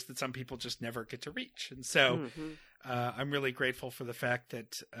reached a place that some people just never get to reach. And so Mhm. I'm really grateful for the fact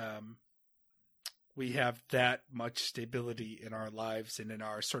that we have that much stability in our lives and in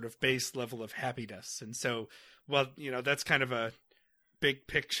our sort of base level of happiness. And so, well, you know, that's kind of a big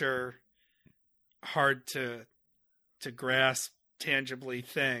picture, hard to grasp tangibly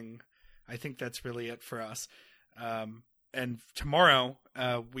thing. I think that's really it for us. And tomorrow,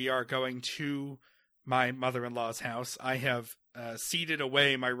 we are going to my mother-in-law's house. I have ceded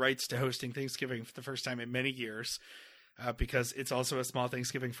away my rights to hosting Thanksgiving for the first time in many years, because it's also a small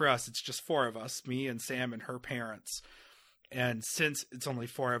Thanksgiving for us. It's just 4 of us, me and Sam and her parents. And since it's only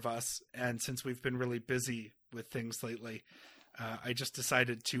 4 of us, and since we've been really busy with things lately, I just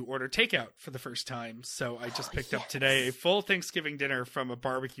decided to order takeout for the first time. So I just picked up today a full Thanksgiving dinner from a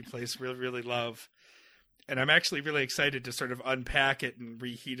barbecue place we really love. And I'm actually really excited to sort of unpack it and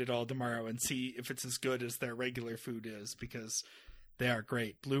reheat it all tomorrow and see if it's as good as their regular food is, because they are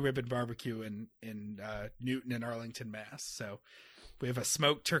great. Blue Ribbon Barbecue in Newton and Arlington, Mass. So we have a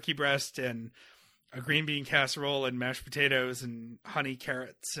smoked turkey breast and a green bean casserole and mashed potatoes and honey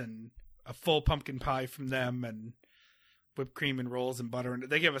carrots and a full pumpkin pie from them and whipped cream and rolls and butter. And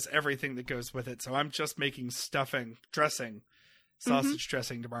they give us everything that goes with it. So I'm just making stuffing, dressing, sausage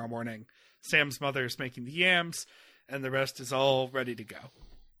dressing tomorrow morning. Sam's mother's making the yams, and the rest is all ready to go.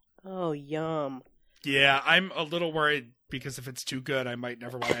 Oh, yum. Yeah, I'm a little worried because if it's too good, I might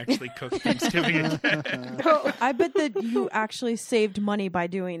never want to actually cook Thanksgiving again. I bet that you actually saved money by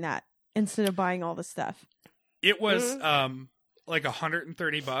doing that instead of buying all the stuff. It was like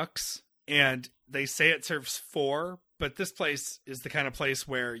 $130, and they say it serves 4, but this place is the kind of place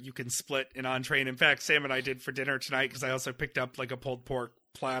where you can split an entree. And in fact, Sam and I did for dinner tonight, because I also picked up like a pulled pork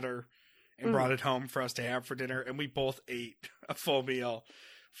platter and brought it home for us to have for dinner, and we both ate a full meal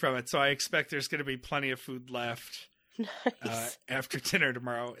from it. So I expect there's going to be plenty of food left Nice. after dinner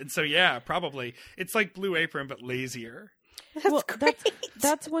tomorrow. And so, yeah, probably. It's like Blue Apron, but lazier. That's great.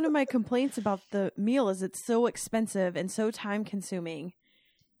 That's one of my complaints about the meal is it's so expensive and so time consuming.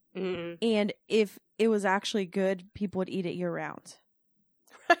 Mm. And if it was actually good, people would eat it year round.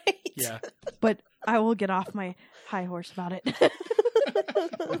 Right. Yeah. But I will get off my high horse about it.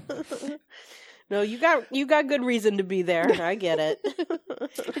 No, you got good reason to be there. I get it.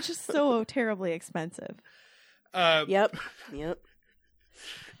 It's just so terribly expensive. Yep.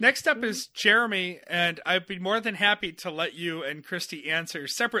 Next up is Jeremy, and I'd be more than happy to let you and Christy answer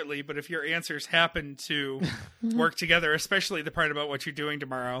separately, but if your answers happen to work together, especially the part about what you're doing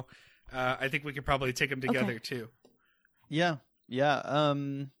tomorrow, I think we could probably take them together too. Yeah.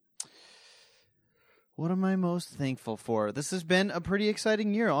 What am I most thankful for? This has been a pretty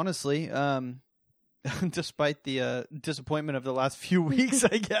exciting year, honestly. Despite the disappointment of the last few weeks,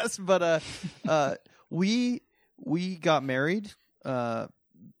 I guess. But we got married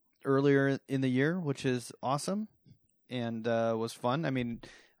earlier in the year, which is awesome and was fun. I mean,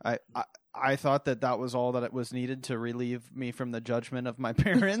 I thought that was all that it was needed to relieve me from the judgment of my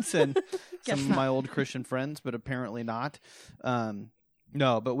parents and some of my old Christian friends, but apparently not.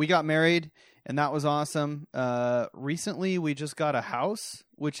 No, but we got married, and that was awesome. Recently, we just got a house,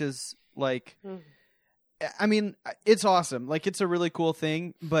 which is like... I mean, it's awesome. Like, it's a really cool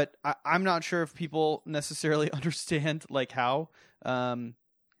thing, but I'm not sure if people necessarily understand, like, how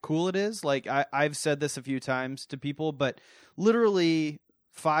cool it is. Like, I've said this a few times to people, but literally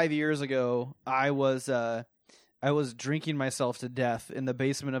 5 years ago, I was drinking myself to death in the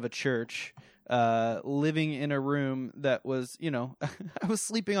basement of a church, living in a room that was, I was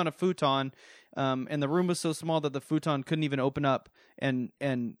sleeping on a futon, and the room was so small that the futon couldn't even open up and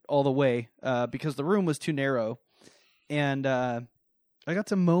all the way, because the room was too narrow. And I got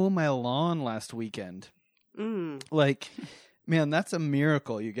to mow my lawn last weekend. Like, man, that's a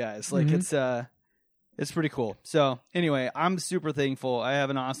miracle, you guys. Like, it's pretty cool. So anyway, I'm super thankful. I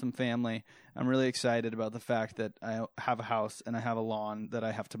have an awesome family. I'm really excited about the fact that I have a house and I have a lawn that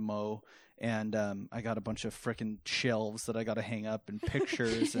I have to mow. And I got a bunch of freaking shelves that I got to hang up and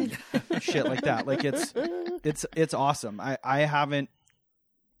pictures and shit like that. Like, it's awesome.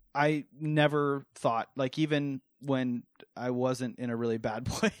 I never thought, like, even when I wasn't in a really bad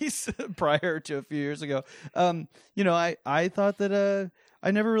place prior to a few years ago, I thought that I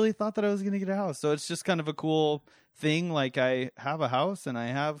never really thought that I was going to get a house. So it's just kind of a cool thing. Like, I have a house and I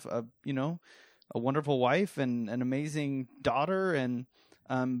have a wonderful wife and an amazing daughter, and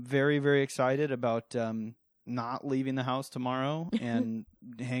I'm very, very excited about not leaving the house tomorrow and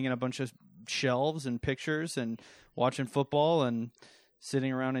hanging a bunch of shelves and pictures and watching football and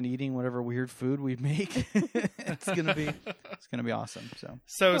sitting around and eating whatever weird food we make. It's gonna be awesome.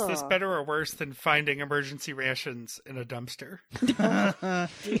 So is this better or worse than finding emergency rations in a dumpster?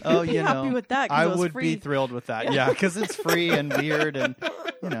 Oh, Be happy with that, 'cause I it was would free. be thrilled with that. Yeah, because it's free and weird, and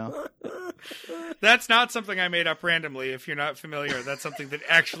That's not something I made up randomly. If you're not familiar, that's something that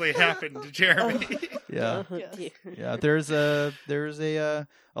actually happened to Jeremy. Yeah. Yeah, there's a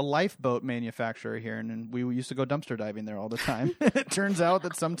lifeboat manufacturer here, and we used to go dumpster diving there all the time. It turns out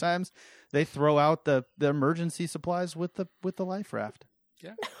that sometimes they throw out the emergency supplies with the life raft.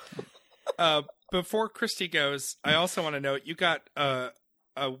 Yeah. Before Christy goes, I also want to note you got a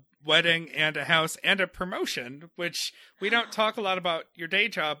wedding and a house and a promotion, which we don't talk a lot about your day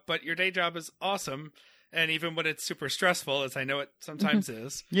job, but your day job is awesome. And even when it's super stressful, as I know it sometimes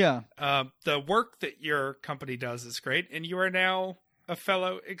is, Yeah. The work that your company does is great. And you are now a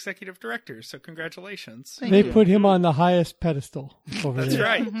fellow executive director. So congratulations. Thank They you. put him on the highest pedestal over That's there.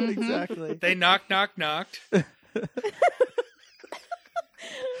 right. Exactly. They knocked.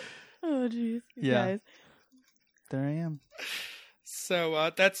 Oh, jeez. Yeah. Guys. There I am.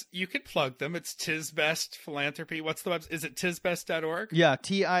 So you could plug them. It's Tisbest Philanthropy. What's the website? Is it tisbest.org? Yeah,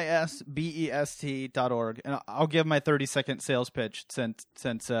 TISBEST.org. And I'll give my 30-second sales pitch since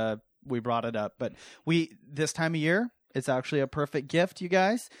we brought it up. But this time of year, it's actually a perfect gift, you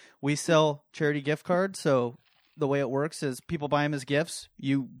guys. We sell charity gift cards. So the way it works is people buy them as gifts.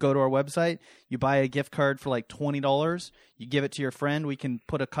 You go to our website, you buy a gift card for like $20. You give it to your friend. We can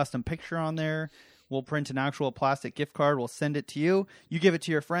put a custom picture on there. We'll print an actual plastic gift card. We'll send it to you. You give it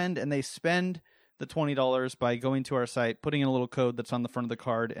to your friend, and they spend the $20 by going to our site, putting in a little code that's on the front of the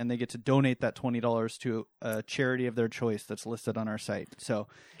card, and they get to donate that $20 to a charity of their choice that's listed on our site. So,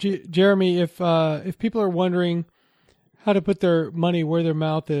 Jeremy, if people are wondering how to put their money where their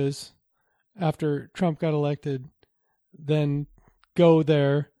mouth is after Trump got elected, then go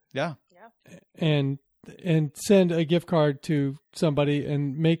there yeah. and send a gift card to somebody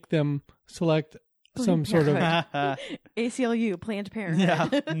and make them select some sort of ACLU, Planned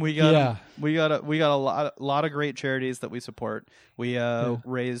Parenthood. Yeah, we got a lot of great charities that we support. We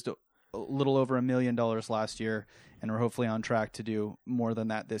raised a little over $1 million last year, and we're hopefully on track to do more than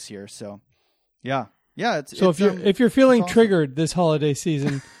that this year. So, yeah, Yeah. It's So if you're feeling awesome. triggered this holiday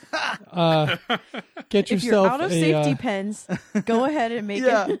season, get If you're yourself out of a safety pins, go ahead and make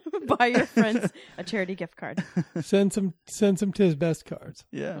Yeah. it buy your friends a charity gift card. send some Tis Best cards.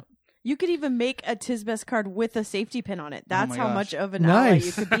 Yeah. You could even make a Tis Best card with a safety pin on it. That's my how gosh. much of an ally you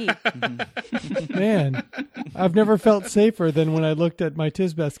Nice. could be. Man, I've never felt safer than when I looked at my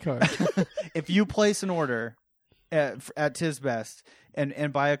Tis Best card. If you place an order at Tis Best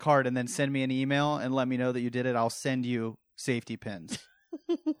and buy a card and then send me an email and let me know that you did it, I'll send you safety pins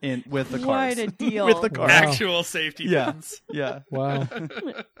with the cards. Quite a deal. With the cards. Wow. Actual safety Yeah. pins. Yeah. Wow.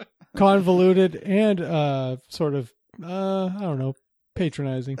 Convoluted and sort of, I don't know,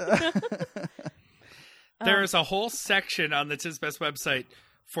 patronizing. There is a whole section on the Tisbest website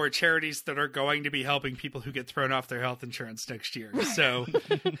for charities that are going to be helping people who get thrown off their health insurance next year. So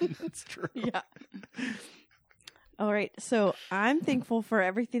That's true. Yeah. All right. So I'm thankful for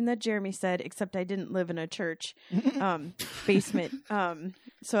everything that Jeremy said, except I didn't live in a church basement.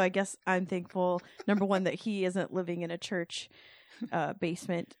 So I guess I'm thankful, number one, that he isn't living in a church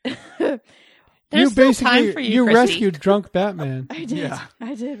basement. There's still basically time for you, Christy. rescued drunk Batman. I did. Yeah.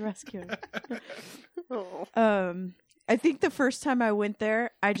 I did rescue him. Oh. I think the first time I went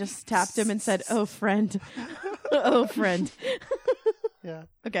there, I just tapped him and said, "Oh, friend." Oh, friend. Yeah.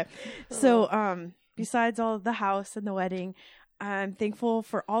 Okay. So, besides all of the house and the wedding, I'm thankful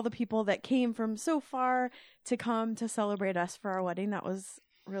for all the people that came from so far to come to celebrate us for our wedding. That was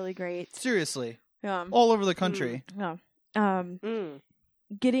really great. Seriously. Yeah. All over the country. Yeah. Mm.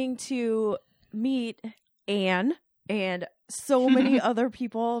 Getting to meet Anne and so many other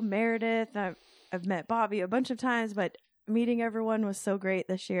people, Meredith. I've met Bobby a bunch of times, but meeting everyone was so great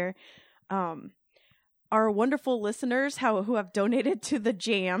this year. Our wonderful listeners who have donated to the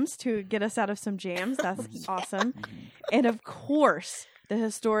jams to get us out of some jams. That's awesome. And of course, the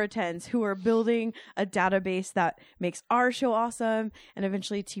Historitans who are building a database that makes our show awesome and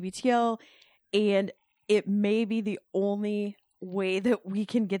eventually TBTL. And it may be the only way that we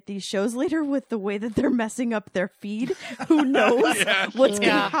can get these shows later with the way that they're messing up their feed. Who knows Yeah. what's going to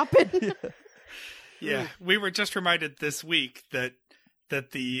Yeah. happen? yeah, we were just reminded this week that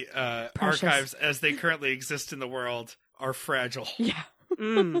the Precious. archives as they currently exist in the world are fragile. Yeah.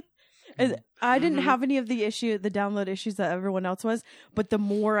 Mm. And I didn't Mhm. have any of the download issues that everyone else was, but the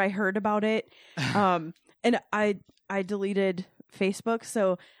more I heard about it, and I deleted Facebook,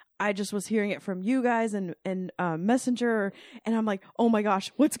 so I just was hearing it from you guys and Messenger, and I'm like, oh my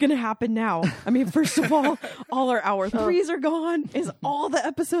gosh, what's gonna happen now? I mean, first of all our hour 3s are gone. Is all the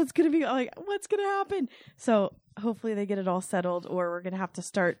episodes gonna be like, what's gonna happen? So hopefully they get it all settled, or we're gonna have to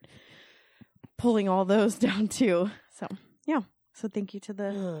start pulling all those down too. So yeah. So thank you to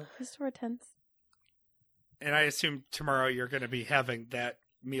the Historitans. And I assume tomorrow you're going to be having that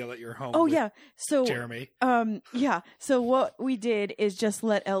meal at your home. Oh with yeah. So Jeremy. yeah. So what we did is just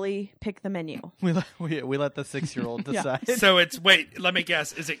let Ellie pick the menu. We let the 6-year-old Yeah. decide. So it's let me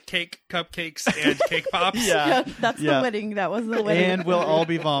guess. Is it cake, cupcakes, and cake pops? Yeah. That's Yeah. the wedding. That was the wedding. And we'll all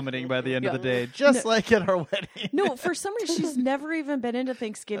be vomiting by the end of the day, just like at our wedding. No, for some reason she's never even been into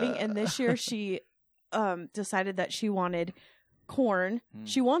Thanksgiving, and this year she decided that she wanted corn.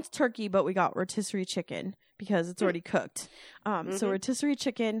 She wants turkey, but we got rotisserie chicken because it's already cooked. So rotisserie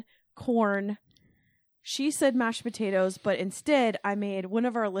chicken, corn. She said mashed potatoes, but instead I made, one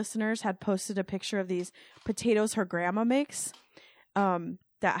of our listeners had posted a picture of these potatoes her grandma makes that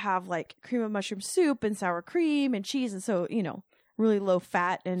have like cream of mushroom soup and sour cream and cheese, and so, really low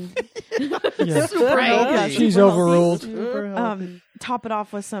fat and Yeah. super Right. healthy. Yeah, She's super healthy. overruled. Super healthy. Top it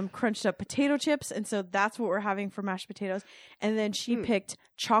off with some crunched up potato chips, and so that's what we're having for mashed potatoes. And then she picked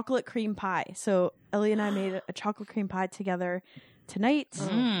chocolate cream pie. So Ellie and I made a chocolate cream pie together tonight.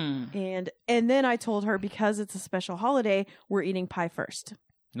 Mm. And then I told her, because it's a special holiday, we're eating pie first.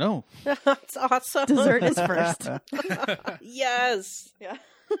 No. That's awesome. Dessert is first. Yes. Yeah.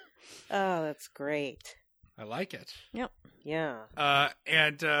 Oh, that's great. I like it. Yeah.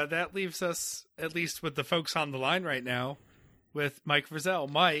 And that leaves us, at least with the folks on the line right now, with Mike Frizzell.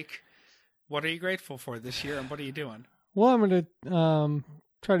 Mike, what are you grateful for this year, and what are you doing? Well, I'm going to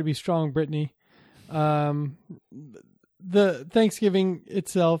try to be strong, Brittany. The Thanksgiving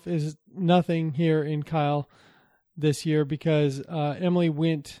itself is nothing here in Kyle this year because Emily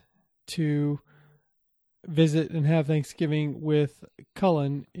went to visit and have Thanksgiving with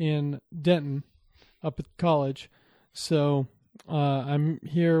Cullen in Denton up at college. So I'm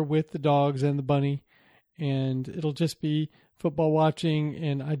here with the dogs and the bunny, and it'll just be football watching.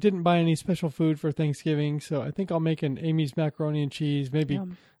 And I didn't buy any special food for Thanksgiving, so I think I'll make an Amy's macaroni and cheese, maybe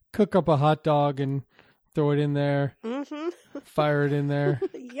Yum. cook up a hot dog and throw it in there, fire it in there.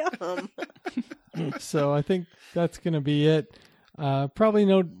 Yum. So I think that's going to be it. Probably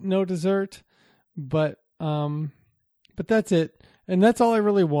no dessert, but that's it. And that's all I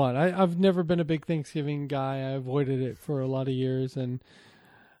really want. I've never been a big Thanksgiving guy. I avoided it for a lot of years. And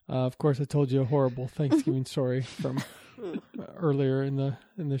of course, I told you a horrible Thanksgiving story from earlier in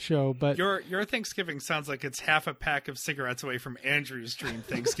the show. But your Thanksgiving sounds like it's half a pack of cigarettes away from Andrew's dream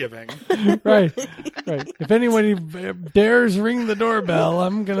Thanksgiving. right. If anybody dares ring the doorbell,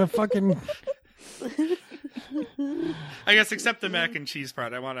 I'm gonna fucking. I guess except the mac and cheese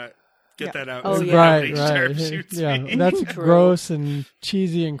part. I want to get that out. Oh, so yeah. that nobody Right. sharp shoots Yeah, me. that's True. gross and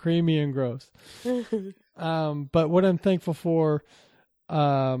cheesy and creamy and gross. But what I'm thankful for,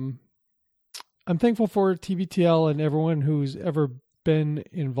 I'm thankful for TBTL and everyone who's ever been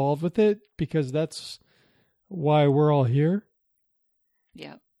involved with it, because that's why we're all here.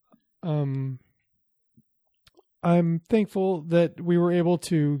 Yeah. I'm thankful that we were able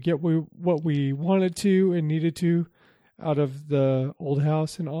to get what we wanted to and needed to out of the old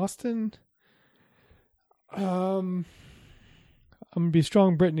house in Austin. I'm going to be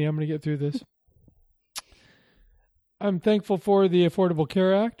strong, Brittany. I'm going to get through this. I'm thankful for the Affordable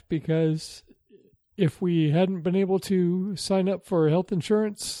Care Act, because if we hadn't been able to sign up for health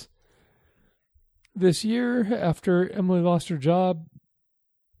insurance this year after Emily lost her job,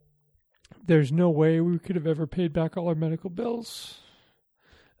 there's no way we could have ever paid back all our medical bills.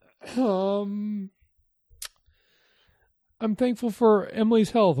 I'm thankful for Emily's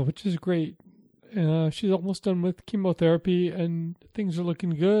health, which is great. She's almost done with chemotherapy and things are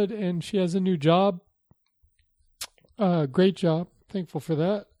looking good, and she has a new job. Great job. Thankful for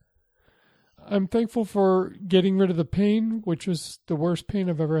that. I'm thankful for getting rid of the pain, which was the worst pain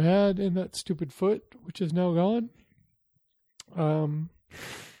I've ever had in that stupid foot, which is now gone.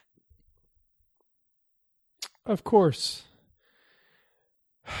 Of course,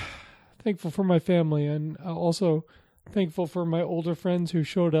 thankful for my family, and also thankful for my older friends who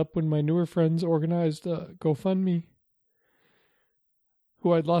showed up when my newer friends organized a GoFundMe,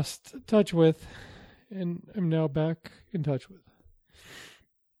 who I'd lost touch with and am now back in touch with.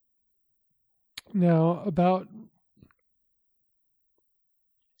 Now, about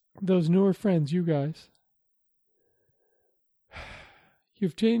those newer friends, you guys.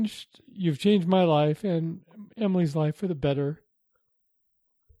 You've changed my life and Emily's life for the better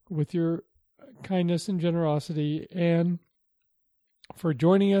with your kindness and generosity, and for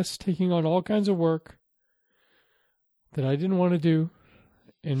joining us, taking on all kinds of work that I didn't want to do,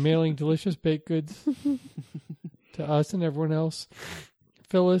 and mailing delicious baked goods to us and everyone else.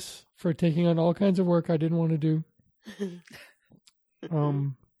 Phyllis, for taking on all kinds of work I didn't want to do.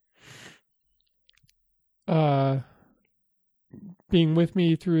 Being with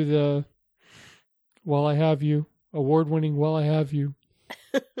me through the While I Have You, award-winning While I Have You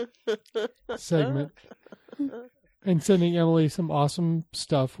segment, and sending Emily some awesome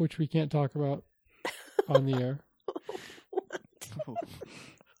stuff, which we can't talk about on the air.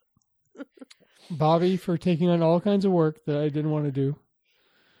 Bobby, for taking on all kinds of work that I didn't want to do,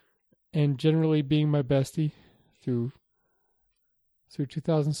 and generally being my bestie through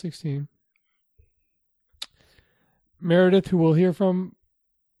 2016. Meredith, who we'll hear from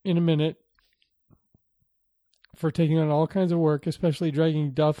in a minute, for taking on all kinds of work, especially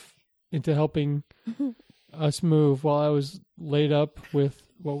dragging Duff into helping us move while I was laid up with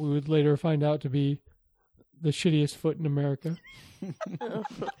what we would later find out to be the shittiest foot in America.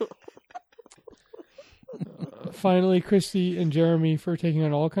 Finally, Christy and Jeremy, for taking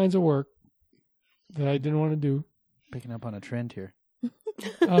on all kinds of work that I didn't want to do. Picking up on a trend here.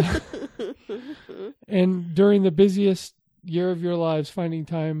 And during the busiest year of your lives, finding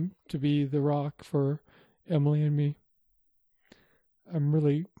time to be the rock for Emily and me. I'm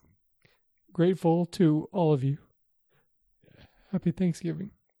really grateful to all of you. Happy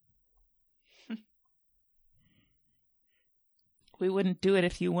Thanksgiving. We wouldn't do it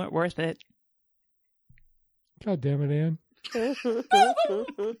if you weren't worth it. God damn it, Ann.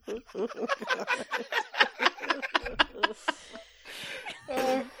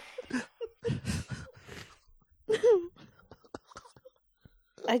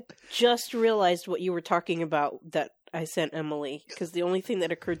 I just realized what you were talking about that I sent Emily, because the only thing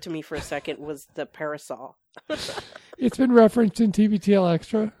that occurred to me for a second was the parasol. It's been referenced in TBTL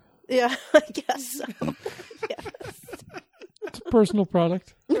Extra. Yeah, I guess so. Yes. It's a personal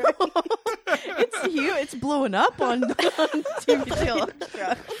product. It's huge. It's blowing up on TBTL.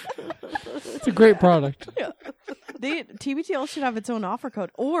 Yeah. It's a great product. TBTL should have its own offer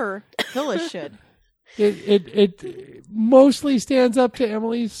code, or Phyllis should. It mostly stands up to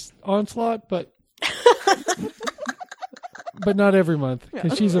Emily's onslaught, but but not every month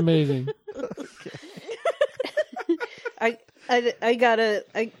because she's amazing. I got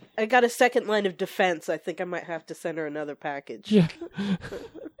a second line of defense. I think I might have to send her another package. Yeah.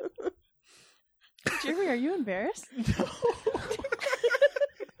 Jeremy, are you embarrassed? No.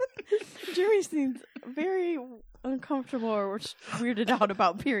 Jeremy seems very uncomfortable or weirded out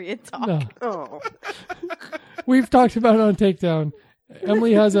about period talk. No. Oh, We've talked about it on Takedown.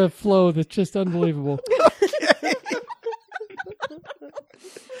 Emily has a flow that's just unbelievable.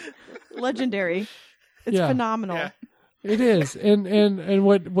 Legendary. It's Yeah. phenomenal. Yeah. It is. And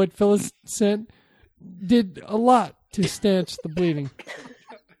what Phyllis sent did a lot to stanch the bleeding.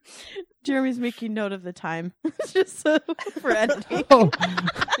 Jeremy's making note of the time. Just for editing. Oh.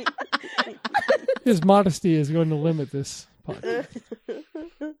 His modesty is going to limit this podcast.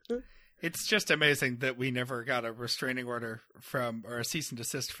 It's just amazing that we never got a restraining order from, or a cease and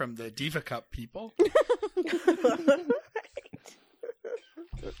desist from the Diva Cup people.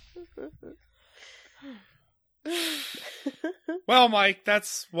 Well, Mike,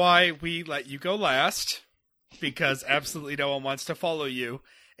 that's why we let you go last, because absolutely no one wants to follow you,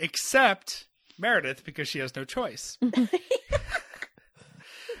 except Meredith, because she has no choice.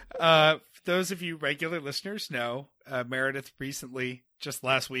 Those of you regular listeners know Meredith recently, just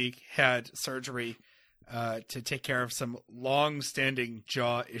last week, had surgery to take care of some long-standing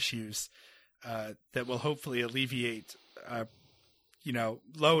jaw issues that will hopefully alleviate,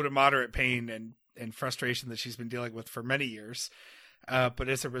 low to moderate pain and frustration that she's been dealing with for many years. But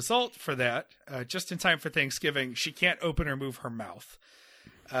as a result for that, just in time for Thanksgiving, she can't open or move her mouth.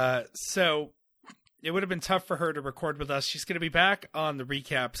 So it would have been tough for her to record with us. She's going to be back on the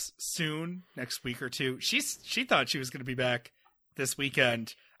recaps soon, next week or two. She thought she was going to be back this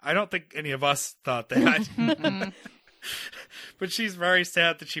weekend. I don't think any of us thought that. But she's very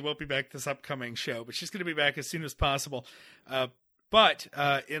sad that she won't be back this upcoming show. But she's going to be back as soon as possible. But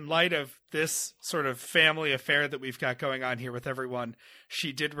in light of this sort of family affair that we've got going on here with everyone,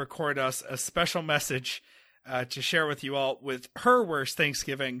 she did record us a special message to share with you all with her worst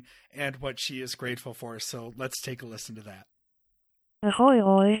Thanksgiving and what she is grateful for. So let's take a listen to that. Ahoy,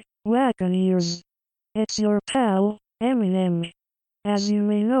 hoy, Wagoneers. It's your pal, Eminem. As you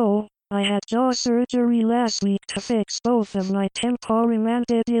may know, I had jaw surgery last week to fix both of my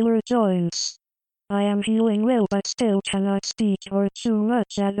temporomandibular joints. I am healing well but still cannot speak or chew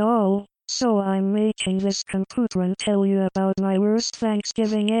much at all, so I'm making this computer and tell you about my worst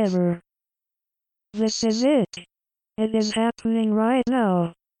Thanksgiving ever. This is it. It is happening right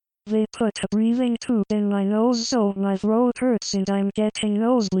now. They put a breathing tube in my nose so my throat hurts and I'm getting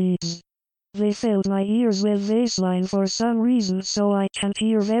nosebleeds. They filled my ears with Vaseline for some reason so I can't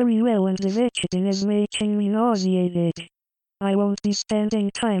hear very well and the Vicodin is making me nauseated. I won't be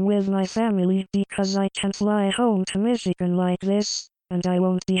spending time with my family because I can't fly home to Michigan like this, and I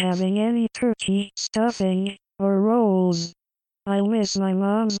won't be having any turkey, stuffing, or rolls. I'll miss my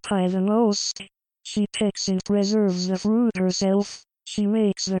mom's pie the most. She picks and preserves the fruit herself, she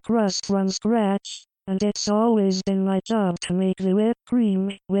makes the crust from scratch, and it's always been my job to make the whipped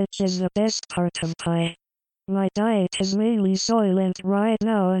cream, which is the best part of pie. My diet is mainly Soylent right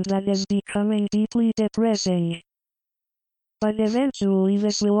now and that is becoming deeply depressing. But eventually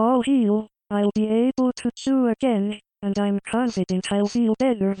this will all heal, I'll be able to chew again, and I'm confident I'll feel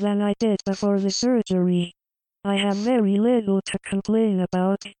better than I did before the surgery. I have very little to complain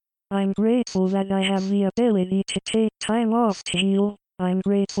about. I'm grateful that I have the ability to take time off to heal. I'm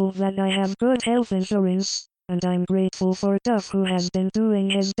grateful that I have good health insurance, and I'm grateful for Duff who has been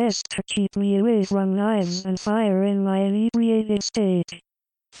doing his best to keep me away from knives and fire in my inebriated state.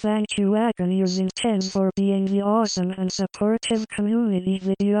 Thank you Wagoneers and Tens for being the awesome and supportive community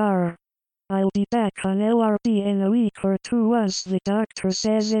that you are. I'll be back on LRB in a week or two once the doctor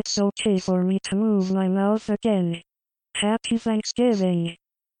says it's okay for me to move my mouth again. Happy Thanksgiving.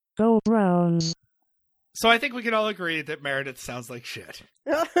 Go Browns. So I think we can all agree that Meredith sounds like shit.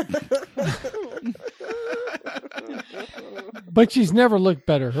 But she's never looked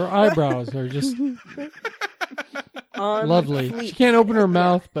better. Her eyebrows are just On lovely. fleek. She can't open her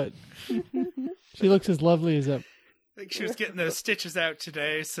mouth, but she looks as lovely as ever. I think she was getting those stitches out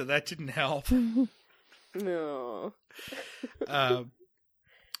today, so that didn't help. No.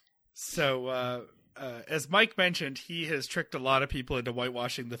 As Mike mentioned, he has tricked a lot of people into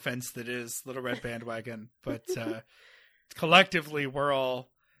whitewashing the fence that is Little Red Bandwagon. But collectively, we're all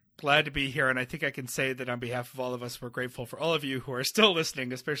glad to be here. And I think I can say that on behalf of all of us, we're grateful for all of you who are still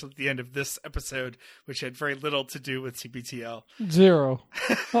listening, especially at the end of this episode, which had very little to do with CBTL. Zero.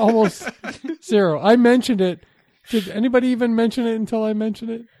 Almost zero. I mentioned it. Did anybody even mention it until I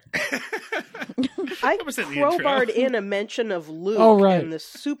mentioned it? I That was in the intro. crowbarred in a mention of Luke Oh, right. in the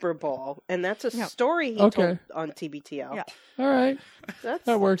Super Bowl, and that's a Yeah. story he Okay. told on TBTL. Yeah. All right. That's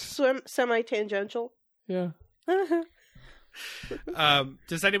That works. Semi-tangential. Yeah.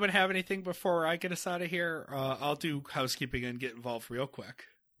 Does anyone have anything before I get us out of here? I'll do housekeeping and get involved real quick.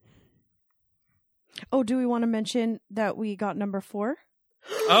 Oh, do we want to mention that we got number 4?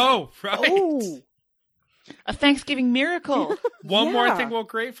 Oh, right. Oh, A Thanksgiving miracle. One more Yeah. thing we're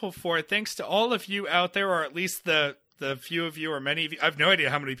grateful for. Thanks to all of you out there, or at least the few of you or many of you. I have no idea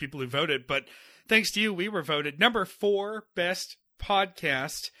how many people who voted, but thanks to you, we were voted number 4 best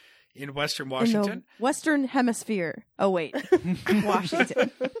podcast in Western In Washington. the Western Hemisphere. Oh, wait.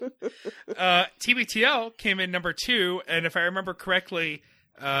 Washington. TBTL came in number 2, and if I remember correctly,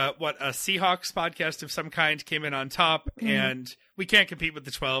 a Seahawks podcast of some kind came in on top, and we can't compete with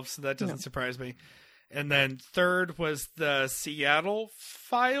the 12, so that doesn't surprise me. And then 3rd was the Seattle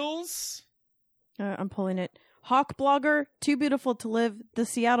Files. I'm pulling it. Hawk Blogger, Too Beautiful to Live, The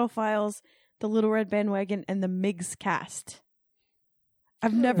Seattle Files, The Little Red Bandwagon, and The Migs Cast.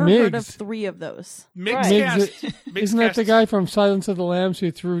 I've never heard of Migs. 3 of those. Mixcast. Isn't that the guy from Silence of the Lambs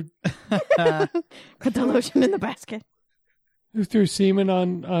who threw Put the lotion in the basket. semen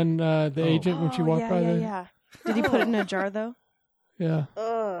on the agent when she walked yeah, by yeah, there? yeah. Did he put it in a jar, though? Yeah,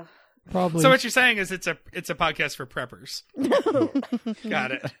 Ugh. probably. So what you're saying is it's a podcast for preppers.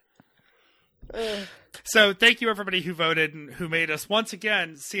 Got it. So thank you everybody who voted and who made us once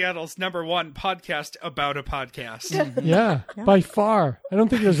again Seattle's number 1 podcast about a podcast. yeah, by far. I don't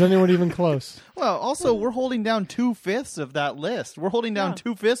think there's anyone even close. Well, also, we're holding down 2/5 of that list. We're holding down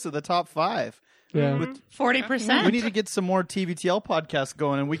 2/5 of the top 5. Yeah. 40%. We need to get some more TBTL podcasts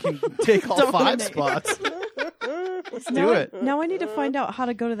going, and we can take all 5 spots. Let's do it. Now I need to find out how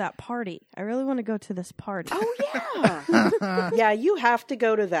to go to that party. I really want to go to this party. Oh, yeah. Yeah, you have to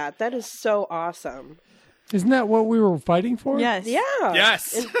go to that. That is so awesome. Isn't that what we were fighting for? Yes. Yeah.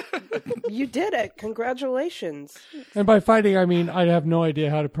 Yes. And you did it. Congratulations. And by fighting, I mean I have no idea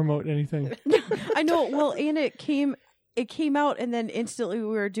how to promote anything. I know. Well, and it came out, and then instantly we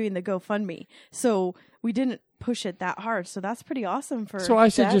were doing the GoFundMe, so we didn't push it that hard. So that's pretty awesome. For So I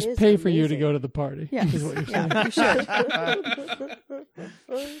should That just is pay for you to amazing. go to the party. Yeah. Is what you're saying. Yeah, you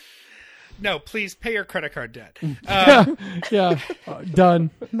should. No, please pay your credit card debt. Yeah. Done.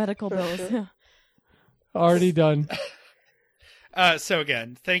 Medical bills. Yeah. Already done. So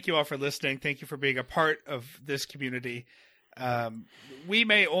again, thank you all for listening. Thank you for being a part of this community. We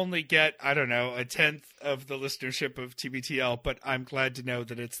may only get, I don't know, 1/10 of the listenership of TBTL, but I'm glad to know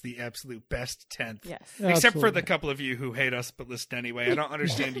that it's the absolute best 10th. Yes. Except for Absolutely. the couple of you who hate us but listen anyway. I don't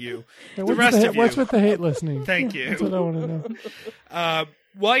understand you. Yeah, The rest of you. What's with the hate listening? Thank That's what I you. want to know.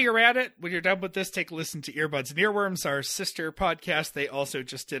 While you're at it, when you're done with this, take a listen to Earbuds and Earworms, our sister podcast. They also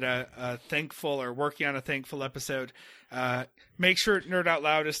just did a thankful or working on a thankful episode. Make sure Nerd Out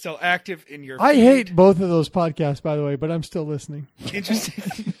Loud is still active in your I feed. hate both of those podcasts, by the way, but I'm still listening.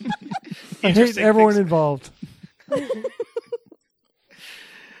 Interesting. I hate Interesting everyone things. involved.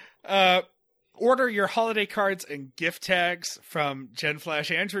 Order your holiday cards and gift tags from Jen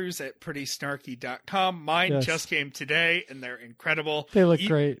Flash Andrews at prettysnarky.com. Mine Yes. just came today, and they're incredible. They look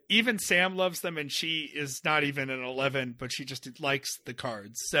great. Even Sam loves them, and she is not even an 11, but she just likes the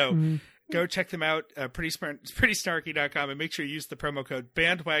cards. So Mm-hmm. go check them out, prettysnarky.com, and make sure you use the promo code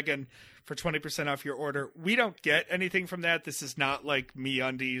BANDWAGON for 20% off your order. We don't get anything from that. This is not like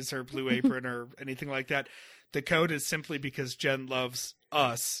MeUndies or Blue Apron or anything like that. The code is simply because Jen loves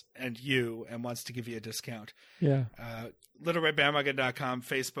us and you and wants to give you a discount. Yeah. LittleRedBandwagon.com,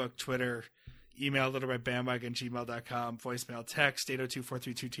 Facebook, Twitter, email littleredbandwagon@gmail.com, voicemail, text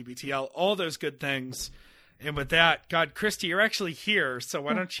 802-432-TBTL, all those good things. And with that, God, Christy, you're actually here, so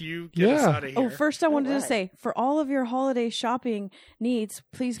why don't you get us Yeah. out of here? Oh, first I wanted to right. say, for all of your holiday shopping needs,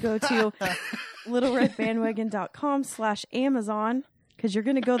 please go to littleredbandwagon.com/Amazon, because you're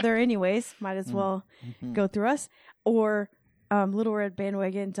going to go there anyways. Might as well go through us. Or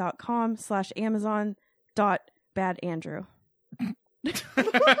littleredbandwagon.com/Amazon.badandrew.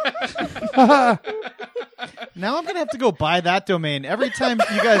 Now I'm going to have to go buy that domain. Every time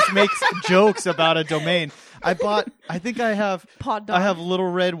you guys make jokes about a domain, I think I have Pod dog.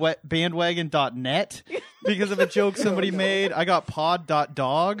 littleredbandwagon.net because of a joke somebody made. I got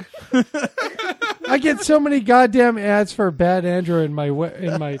pod.dog. I get so many goddamn ads for Bad Andrew in my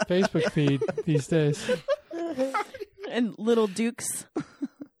Facebook feed these days. And Little Dukes.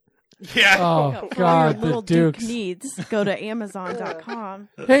 yeah. Oh For all God, your the Little Duke Dukes. needs, go to Amazon.com.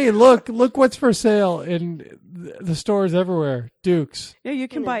 Hey, look what's for sale in the stores everywhere. Dukes. Yeah, you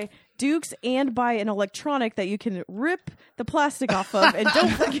can buy Dukes and buy an electronic that you can rip the plastic off of. And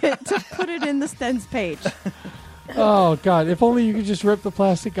don't forget to put it in the Stens page. Oh, God. If only you could just rip the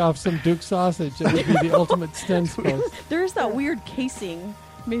plastic off some Duke sausage. It would be the ultimate Stens post. There's that weird casing.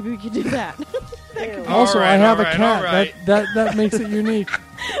 Maybe we could do that. Also, All right, I have all a right, cat. all right. That makes it unique.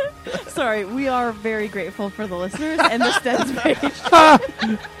 Sorry, we are very grateful for the listeners and the Stens page.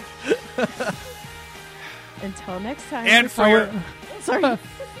 Until next time. And for your Sorry.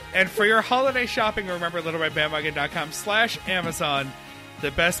 and for your holiday shopping, remember littleredbandwagon.com/Amazon,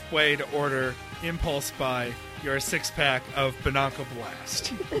 the best way to order impulse buy your 6-pack of Bonanco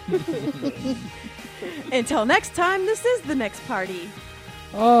Blast. Until next time, this is the next party.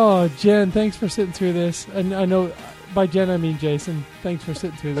 Oh, Jen, thanks for sitting through this. And I know by Jen I mean Jason. Thanks for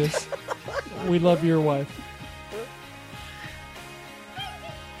sitting through this. We love your wife.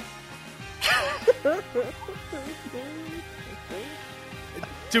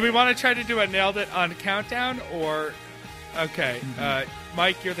 Do we want to try to do a nailed it on countdown or okay?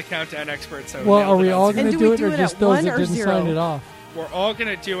 Mike, you're the countdown expert, so Well, nailed are it we on all zero. going to And do do we it, do or it just at those 1 that or didn't 0? sign it off? We're all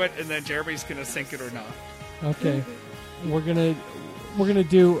gonna do it, and then Jeremy's gonna sync it or not. Okay, we're gonna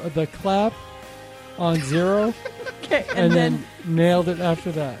do the clap on 0, Okay, and then nailed it after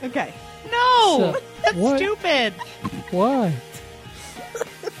that. Okay. No, So, that's what? stupid. Why?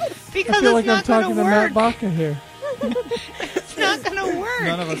 Because I feel it's like I'm not talking going to to Matt work. Baca here. It's not going to work.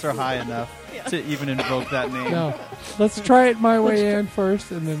 None of us are high enough to even invoke that name. No, let's try it my way, Ann, first,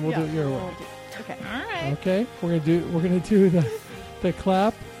 and then we'll do it your way. Okay. All right. Okay, we're gonna do the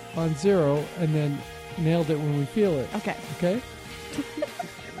clap on 0, and then nailed it when we feel it. Okay. Okay,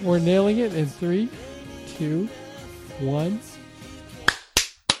 we're nailing it in 3, 2, 1.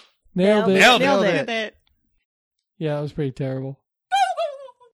 Nailed it. Nailed it. Nailed Look it. at it. Yeah, that was pretty terrible.